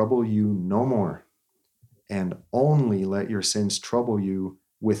things trouble you no more, and only let your sins trouble you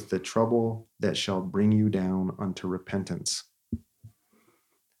with the trouble that shall bring you down unto repentance.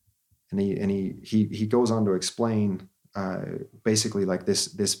 And he goes on to explain basically like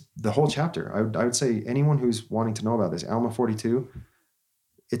this the whole chapter. I would say anyone who's wanting to know about this, Alma 42,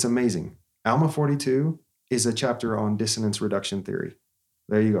 it's amazing. Alma 42 is a chapter on dissonance reduction theory.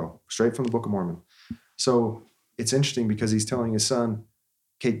 There you go, straight from the Book of Mormon. So it's interesting because he's telling his son,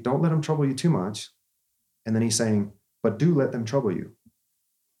 okay, don't let them trouble you too much. And then he's saying, but do let them trouble you.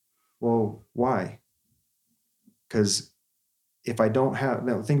 Well, why? Because if I don't have,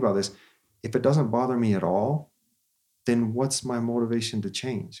 now think about this, if it doesn't bother me at all, then what's my motivation to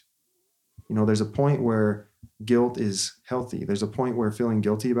change? You know, there's a point where guilt is healthy. There's a point where feeling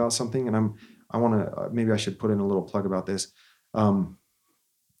guilty about something, and I want to, maybe I should put in a little plug about this.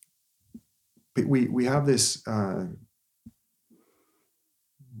 We have this, the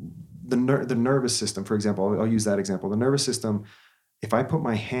nervous system, for example, I'll use that example. The nervous system, if I put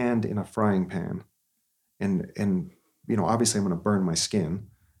my hand in a frying pan and you know, obviously I'm going to burn my skin.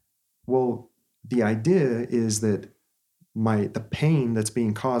 Well, the idea is that the pain that's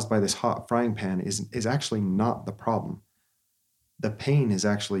being caused by this hot frying pan is actually not the problem. The pain is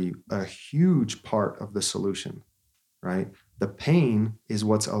actually a huge part of the solution, right? The pain is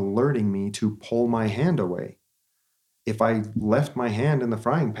what's alerting me to pull my hand away. If I left my hand in the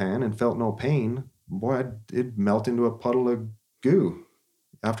frying pan and felt no pain, boy, it'd melt into a puddle of goo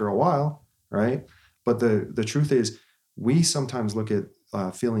after a while, right? But the truth is, we sometimes look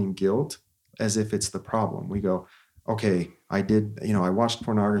at feeling guilt as if it's the problem. We go, okay, I watched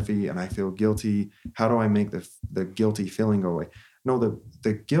pornography and I feel guilty. How do I make the guilty feeling go away? No,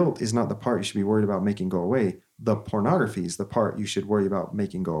 the guilt is not the part you should be worried about making go away. The pornography is the part you should worry about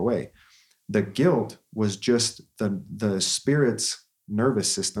making go away. The guilt was just the spirit's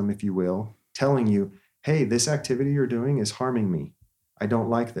nervous system, if you will, telling you, hey, this activity you're doing is harming me. I don't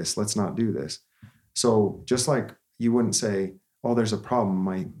like this. Let's not do this. So just like you wouldn't say, oh, there's a problem.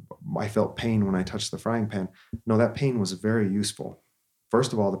 I felt pain when I touched the frying pan. No, that pain was very useful.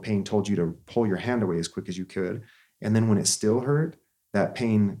 First of all, the pain told you to pull your hand away as quick as you could. And then when it still hurt, that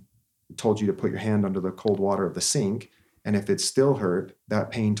pain told you to put your hand under the cold water of the sink. And if it still hurt, that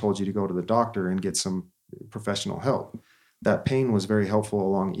pain told you to go to the doctor and get some professional help. That pain was very helpful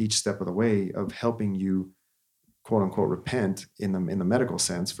along each step of the way of helping you, quote unquote, repent in the medical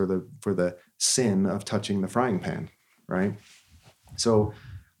sense for the sin of touching the frying pan, right? So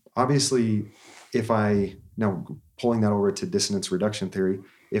obviously, if I, now pulling that over to dissonance reduction theory,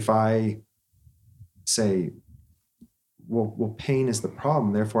 if I say, well, pain is the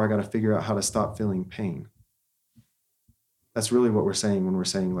problem, therefore I got to figure out how to stop feeling pain. That's really what we're saying when we're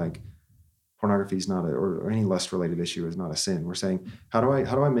saying like pornography is not or any lust related issue is not a sin. We're saying, how do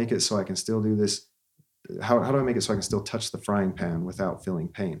I make it so I can still do this? How do I make it so I can still touch the frying pan without feeling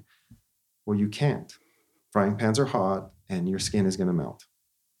pain? Well, you can't. Frying pans are hot and your skin is going to melt.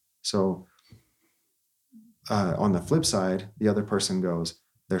 So on the flip side, the other person goes,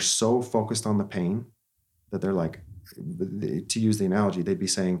 they're so focused on the pain that they're like, to use the analogy, they'd be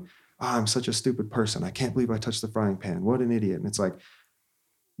saying, I'm such a stupid person. I can't believe I touched the frying pan. What an idiot. And it's like,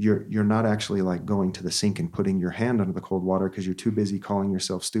 you're not actually like going to the sink and putting your hand under the cold water because you're too busy calling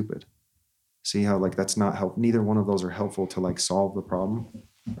yourself stupid. See how like that's not help. Neither one of those are helpful to like solve the problem,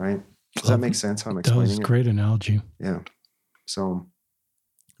 right? Does that make sense how I'm explaining it? Great analogy. Yeah. So,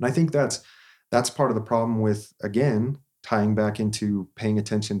 and I think that's part of the problem with, again, tying back into paying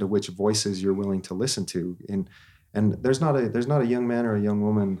attention to which voices you're willing to listen to. And there's not a young man or a young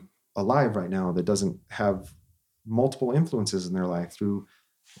woman alive right now that doesn't have multiple influences in their life through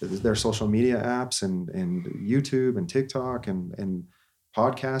their social media apps and YouTube and TikTok and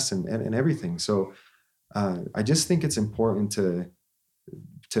podcasts and everything. So I just think it's important to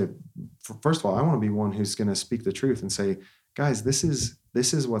first of all, I want to be one who's going to speak the truth and say, guys, this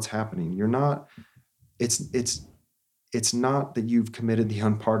is what's happening. You're not, it's not that you've committed the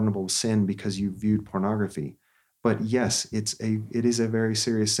unpardonable sin because you viewed pornography, but yes, it is a very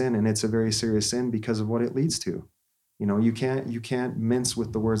serious sin, and it's a very serious sin because of what it leads to. You know, you can't mince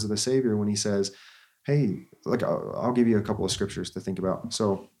with the words of the Savior when he says, hey, like I'll give you a couple of scriptures to think about.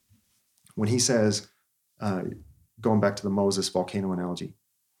 So when he says, going back to the Moses volcano analogy,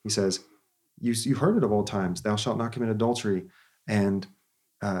 he says, you've heard it of old times, thou shalt not commit adultery. And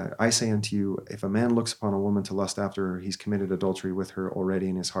I say unto you, if a man looks upon a woman to lust after her, he's committed adultery with her already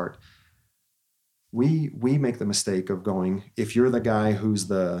in his heart. We make the mistake of going, if you're the guy who's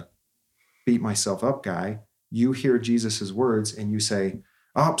the beat myself up guy, you hear Jesus's words and you say,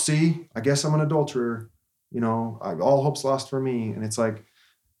 oh, see, I guess I'm an adulterer. You know, all hope's lost for me. And it's like,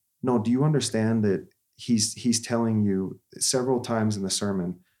 no, do you understand that he's telling you several times in the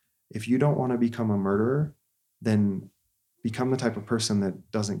sermon, if you don't want to become a murderer, then become the type of person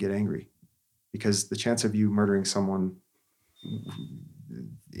that doesn't get angry, because the chance of you murdering someone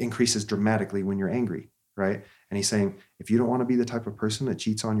increases dramatically when you're angry, right? And he's saying, if you don't want to be the type of person that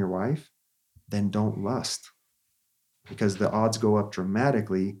cheats on your wife, then don't lust, because the odds go up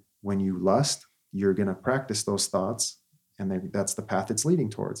dramatically when you lust. You're going to practice those thoughts, and that's the path it's leading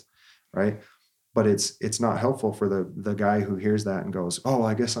towards, right? But it's not helpful for the guy who hears that and goes, oh,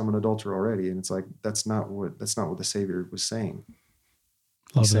 I guess I'm an adulterer already. And it's like, that's not what the Savior was saying.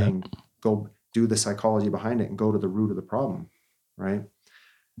 Love He's that. saying, go do the psychology behind it and go to the root of the problem, right?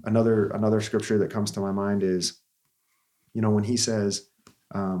 Another scripture that comes to my mind is, you know, when he says,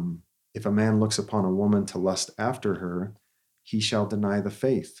 if a man looks upon a woman to lust after her, he shall deny the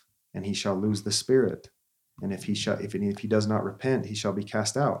faith, and he shall lose the spirit. And if he does not repent, he shall be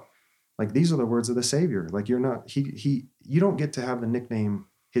cast out. Like, these are the words of the Savior. Like, you don't get to have the nickname.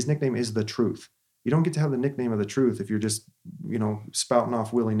 His nickname is the truth. You don't get to have the nickname of the truth if you're just, you know, spouting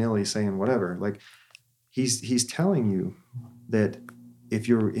off willy-nilly saying whatever. Like, he's telling you that if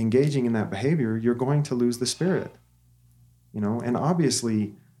you're engaging in that behavior, you're going to lose the spirit, you know, and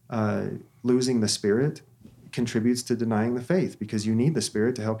obviously losing the spirit contributes to denying the faith, because you need the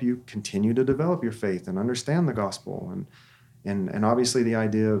Spirit to help you continue to develop your faith and understand the gospel. And obviously the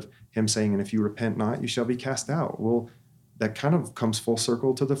idea of him saying, and if you repent not, you shall be cast out. Well, that kind of comes full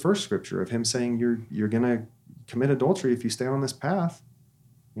circle to the first scripture of him saying you're going to commit adultery if you stay on this path,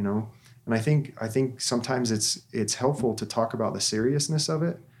 you know? And I think sometimes it's helpful to talk about the seriousness of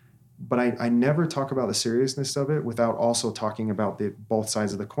it, but I never talk about the seriousness of it without also talking about both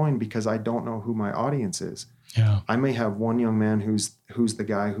sides of the coin, because I don't know who my audience is. Yeah. I may have one young man who's the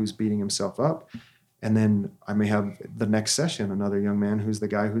guy who's beating himself up, and then I may have the next session another young man who's the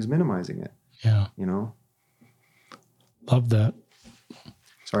guy who's minimizing it. Yeah. You know? Love that.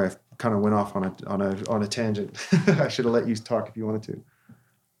 Sorry, I kind of went off on a tangent. I should have let you talk if you wanted to.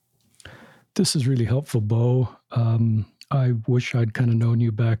 This is really helpful, Bo. I wish I'd kind of known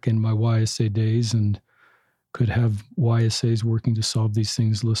you back in my YSA days and could have YSAs working to solve these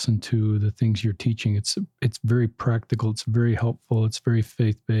things, listen to the things you're teaching. It's very practical. It's very helpful. It's very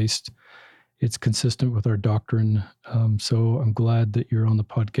faith-based. It's consistent with our doctrine. So I'm glad that you're on the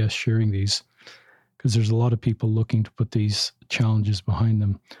podcast sharing these, because there's a lot of people looking to put these challenges behind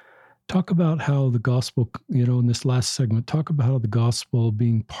them. Talk about how the gospel, you know, in this last segment, talk about how the gospel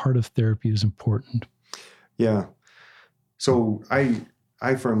being part of therapy is important. Yeah. So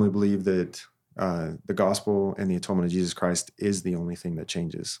I firmly believe that the gospel and the atonement of Jesus Christ is the only thing that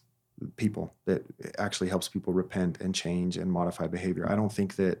changes people, that actually helps people repent and change and modify behavior. I don't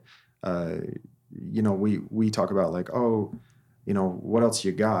think that We talk about like, oh, what else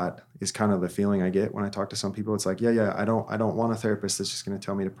you got is kind of the feeling I get when I talk to some people. It's like, yeah, I don't want a therapist that's just going to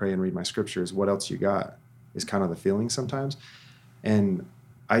tell me to pray and read my scriptures. What else you got is kind of the feeling sometimes. And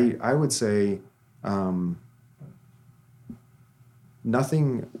I would say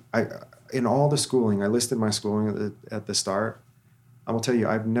nothing. In all the schooling, I listed my schooling at the start. I will tell you,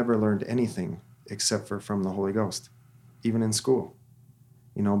 I've never learned anything except for from the Holy Ghost, even in school.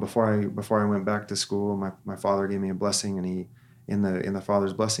 Before I went back to school, my father gave me a blessing, and he, in the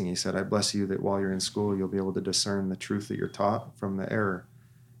Father's blessing, he said, "I bless you that while you're in school, you'll be able to discern the truth that you're taught from the error."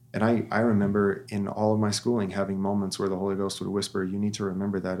 And I remember in all of my schooling having moments where the Holy Ghost would whisper, "You need to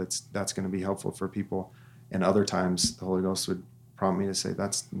remember that that's going to be helpful for people." And other times the Holy Ghost would prompt me to say,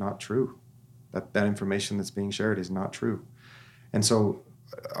 "That's not true. That information that's being shared is not true." And so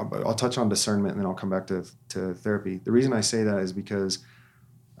I'll touch on discernment, and then I'll come back to therapy. The reason I say that is because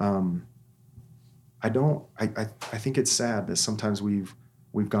I think it's sad that sometimes we've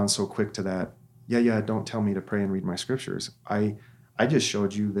gone so quick to that. Yeah, don't tell me to pray and read my scriptures. I just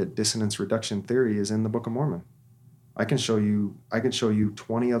showed you that dissonance reduction theory is in the Book of Mormon. I can show you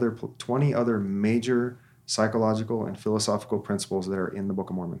 20 other major psychological and philosophical principles that are in the Book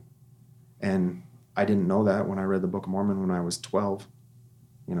of Mormon. And I didn't know that when I read the Book of Mormon when I was 12,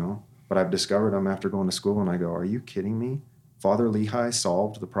 but I've discovered them after going to school, and I go, are you kidding me? Father Lehi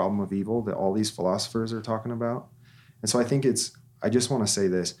solved the problem of evil that all these philosophers are talking about. And so I just want to say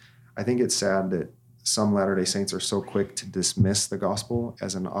this. I think it's sad that some Latter-day Saints are so quick to dismiss the gospel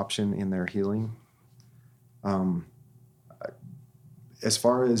as an option in their healing. As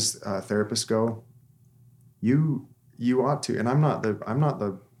far as therapists go, you ought to, and I'm not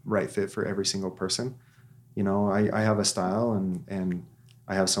the right fit for every single person. I have a style, and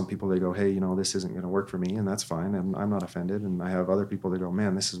I have some people that go, hey, this isn't going to work for me, and that's fine, and I'm not offended. And I have other people that go,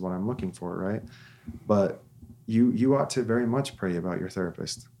 man, this is what I'm looking for, right? But you ought to very much pray about your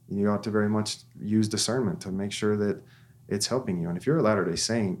therapist. You ought to very much use discernment to make sure that it's helping you. And if you're a Latter-day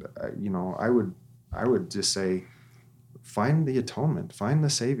Saint, I would just say, find the atonement, find the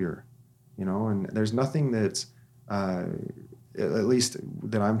Savior, and there's nothing that's, at least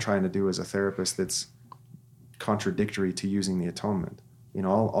that I'm trying to do as a therapist, that's contradictory to using the atonement.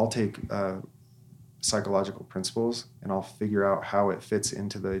 I'll take psychological principles and I'll figure out how it fits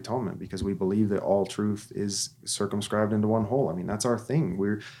into the atonement, because we believe that all truth is circumscribed into one whole. I mean, that's our thing.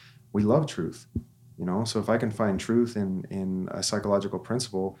 We love truth, so if I can find truth in a psychological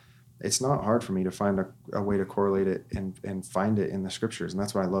principle, it's not hard for me to find a way to correlate it and find it in the scriptures. And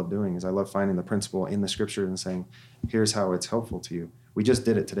that's what I love doing, is I love finding the principle in the scriptures and saying, here's how it's helpful to you. We just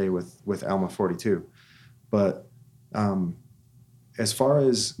did it today with Alma 42. But as far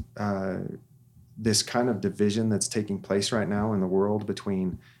as this kind of division that's taking place right now in the world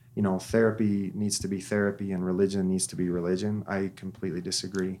between, therapy needs to be therapy and religion needs to be religion, I completely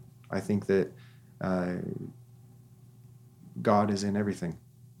disagree. I think that God is in everything.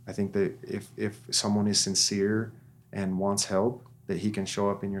 I think that if someone is sincere and wants help, that he can show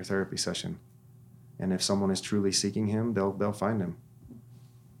up in your therapy session. And if someone is truly seeking him, they'll find him.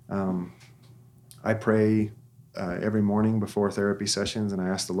 I pray every morning before therapy sessions, and I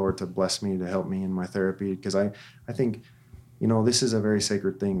ask the Lord to bless me, to help me in my therapy, because I think, this is a very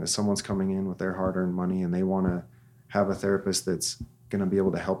sacred thing, that someone's coming in with their hard-earned money and they want to have a therapist that's going to be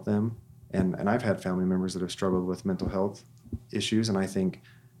able to help them. And I've had family members that have struggled with mental health issues, and I think,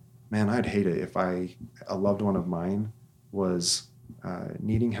 man, I'd hate it if a loved one of mine was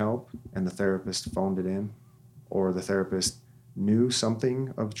needing help and the therapist phoned it in, or the therapist knew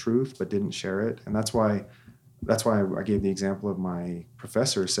something of truth but didn't share it. And that's why I gave the example of my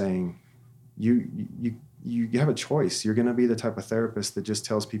professor saying, you have a choice. You're going to be the type of therapist that just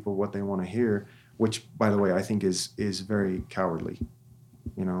tells people what they want to hear, which, by the way, I think is very cowardly,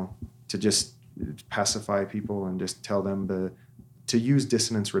 to just pacify people and just tell them to use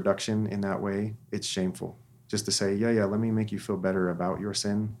dissonance reduction in that way. It's shameful. Just to say, yeah, let me make you feel better about your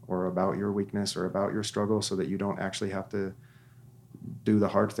sin or about your weakness or about your struggle so that you don't actually have to do the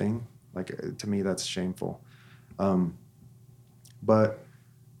hard thing. Like, to me, that's shameful. But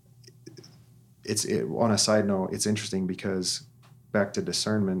on a side note, it's interesting because back to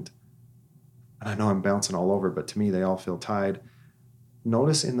discernment, and I know I'm bouncing all over, but to me, they all feel tied.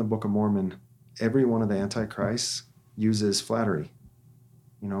 Notice in the Book of Mormon, every one of the antichrists uses flattery.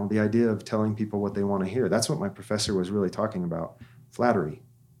 The idea of telling people what they want to hear. That's what my professor was really talking about. Flattery.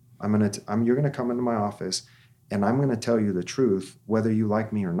 You're going to come into my office and I'm going to tell you the truth, whether you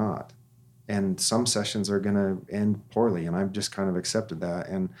like me or not. And some sessions are going to end poorly, and I've just kind of accepted that.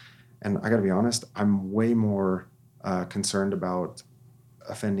 And I got to be honest, I'm way more concerned about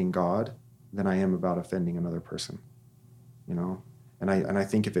offending God than I am about offending another person, you know? And I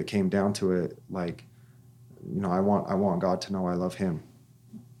think if it came down to it, like, you know, I want God to know I love him.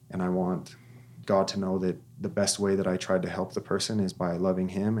 And I want God to know that the best way that I tried to help the person is by loving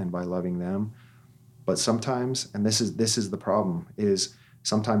him and by loving them. But sometimes, and this is the problem, is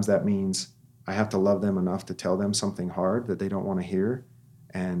sometimes that means I have to love them enough to tell them something hard that they don't want to hear.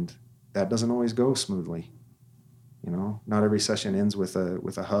 And that doesn't always go smoothly. You know, not every session ends with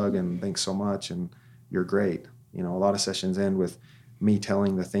a hug and thanks so much and you're great. You know, a lot of sessions end with me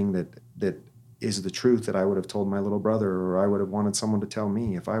telling the thing that is the truth that I would have told my little brother, or I would have wanted someone to tell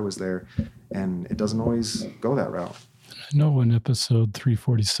me if I was there. And it doesn't always go that route. I know in episode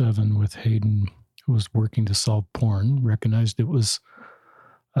 347 with Hayden, who was working to solve porn, recognized it was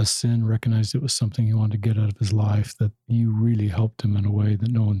a sin, recognized it was something he wanted to get out of his life, that you really helped him in a way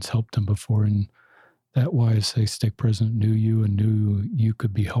that no one's helped him before. And that YSA stake president knew you and knew you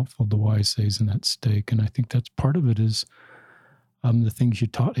could be helpful to YSAs in that stake. And I think that's part of it is the things you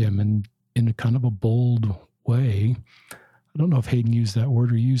taught him, and in a kind of a bold way. I don't know if Hayden used that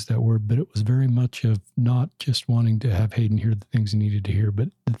word or used that word, but it was very much of not just wanting to have Hayden hear the things he needed to hear, but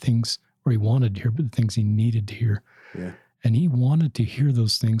the things, or he wanted to hear, but the things he needed to hear. Yeah. And he wanted to hear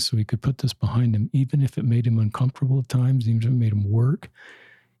those things so he could put this behind him, even if it made him uncomfortable at times, even if it made him work,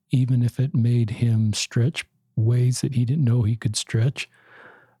 even if it made him stretch ways that he didn't know he could stretch.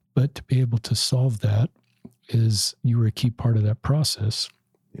 But to be able to solve that is, you were a key part of that process.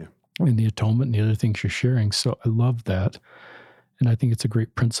 Yeah. And the atonement and the other things you're sharing. So I love that. And I think it's a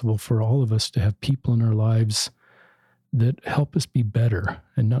great principle for all of us to have people in our lives that help us be better,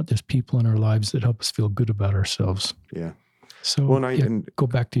 and not just people in our lives that help us feel good about ourselves. Yeah. So well, and go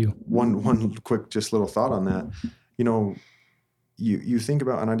back to you. One quick just little thought on that. You know, you think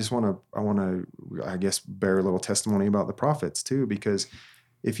about, and I want to I guess bear a little testimony about the prophets too, because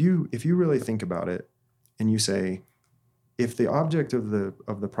if you really think about it and you say, if the object of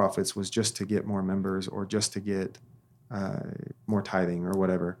the prophets was just to get more members or just to get more tithing or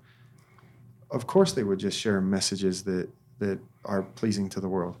whatever, of course they would just share messages that are pleasing to the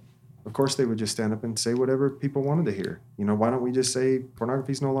world. Of course they would just stand up and say whatever people wanted to hear. You know, why don't we just say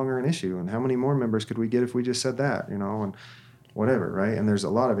pornography is no longer an issue? And how many more members could we get if we just said that, you know, and whatever, right? And there's a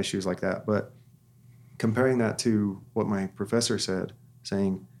lot of issues like that. But comparing that to what my professor said,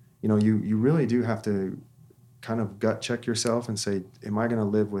 saying, you know, you really do have to kind of gut check yourself and say, am I going to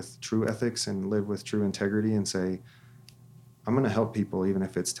live with true ethics and live with true integrity and say, I'm going to help people even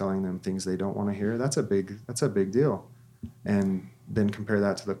if it's telling them things they don't want to hear? That's a big deal. And then compare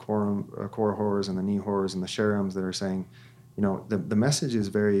that to the core horrors and the knee horrors and the Sherams that are saying, you know, the message is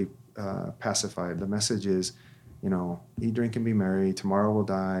very pacified. The message is, you know, eat, drink, and be merry. Tomorrow we'll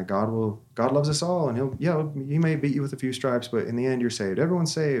die. God loves us all, and he may beat you with a few stripes, but in the end you're saved.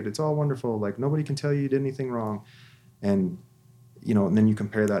 Everyone's saved. It's all wonderful. Like, nobody can tell you did anything wrong. And, you know, and then you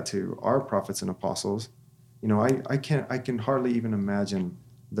compare that to our prophets and apostles. You know, I can hardly even imagine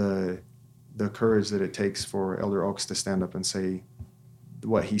the courage that it takes for Elder Oaks to stand up and say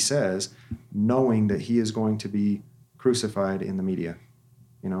what he says, knowing that he is going to be crucified in the media,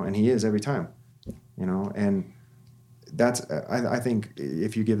 you know, and he is every time, you know, and that's, I think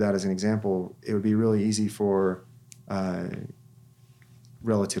if you give that as an example, it would be really easy for,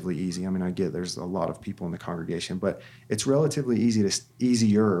 relatively easy. I mean, I get there's a lot of people in the congregation, but it's relatively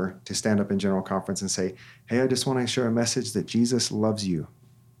easier to stand up in general conference and say, hey, I just want to share a message that Jesus loves you.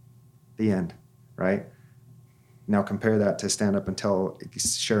 The end, right? Now compare that to stand up and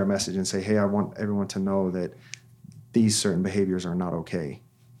share a message and say, hey, I want everyone to know that these certain behaviors are not okay,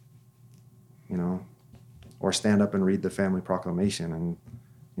 you know, or stand up and read the family proclamation and,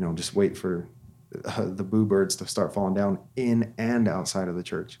 you know, just wait for the boo birds to start falling down in and outside of the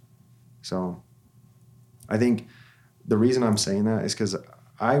church. So I think the reason I'm saying that is because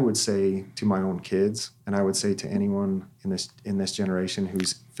I would say to my own kids, and I would say to anyone in this generation who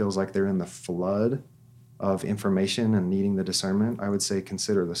feels like they're in the flood of information and needing the discernment, I would say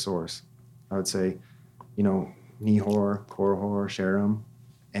consider the source. I would say, you know, Nehor, Korihor, Sherem,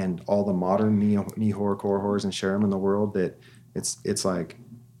 and all the modern Nehor, Korihors, and Sherem in the world, that it's like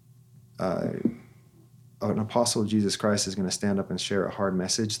an apostle of Jesus Christ is going to stand up and share a hard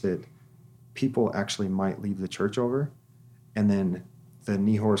message that people actually might leave the church over, and then the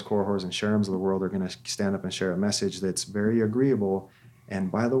Nehors, Korihors, and Sherems of the world are going to stand up and share a message that's very agreeable.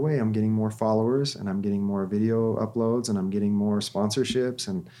 And by the way, I'm getting more followers, and I'm getting more video uploads, and I'm getting more sponsorships,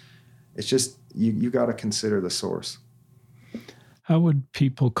 and it's just you got to consider the source. How would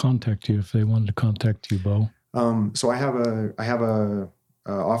people contact you if they wanted to contact you, Bo? So I have a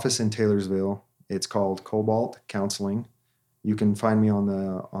office in Taylorsville. It's called Cobalt Counseling. You can find me on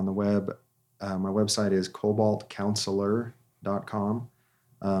the web. My website is cobaltcounselor.com.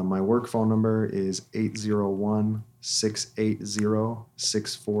 My work phone number is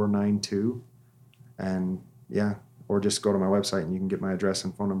 801-680-6492. And yeah, or just go to my website and you can get my address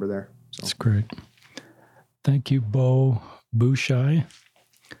and phone number there. So. That's great. Thank you, Bo Bushai.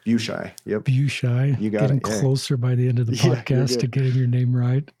 Bushai. Yep. Bushai. You got getting it. Yeah. closer by the end of the podcast to getting your name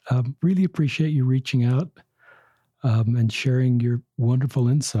right. Really appreciate you reaching out and sharing your wonderful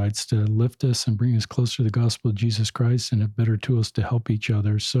insights to lift us and bring us closer to the gospel of Jesus Christ and have better tools to help each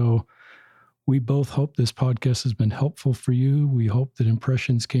other. So we both hope this podcast has been helpful for you. We hope that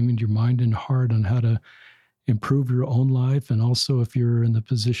impressions came into your mind and heart on how to improve your own life. And also, if you're in the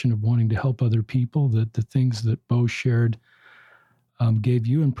position of wanting to help other people, that the things that Bo shared gave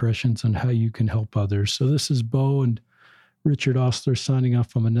you impressions on how you can help others. So this is Bo and Richard Ostler signing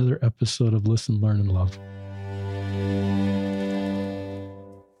off from another episode of Listen, Learn, and Love.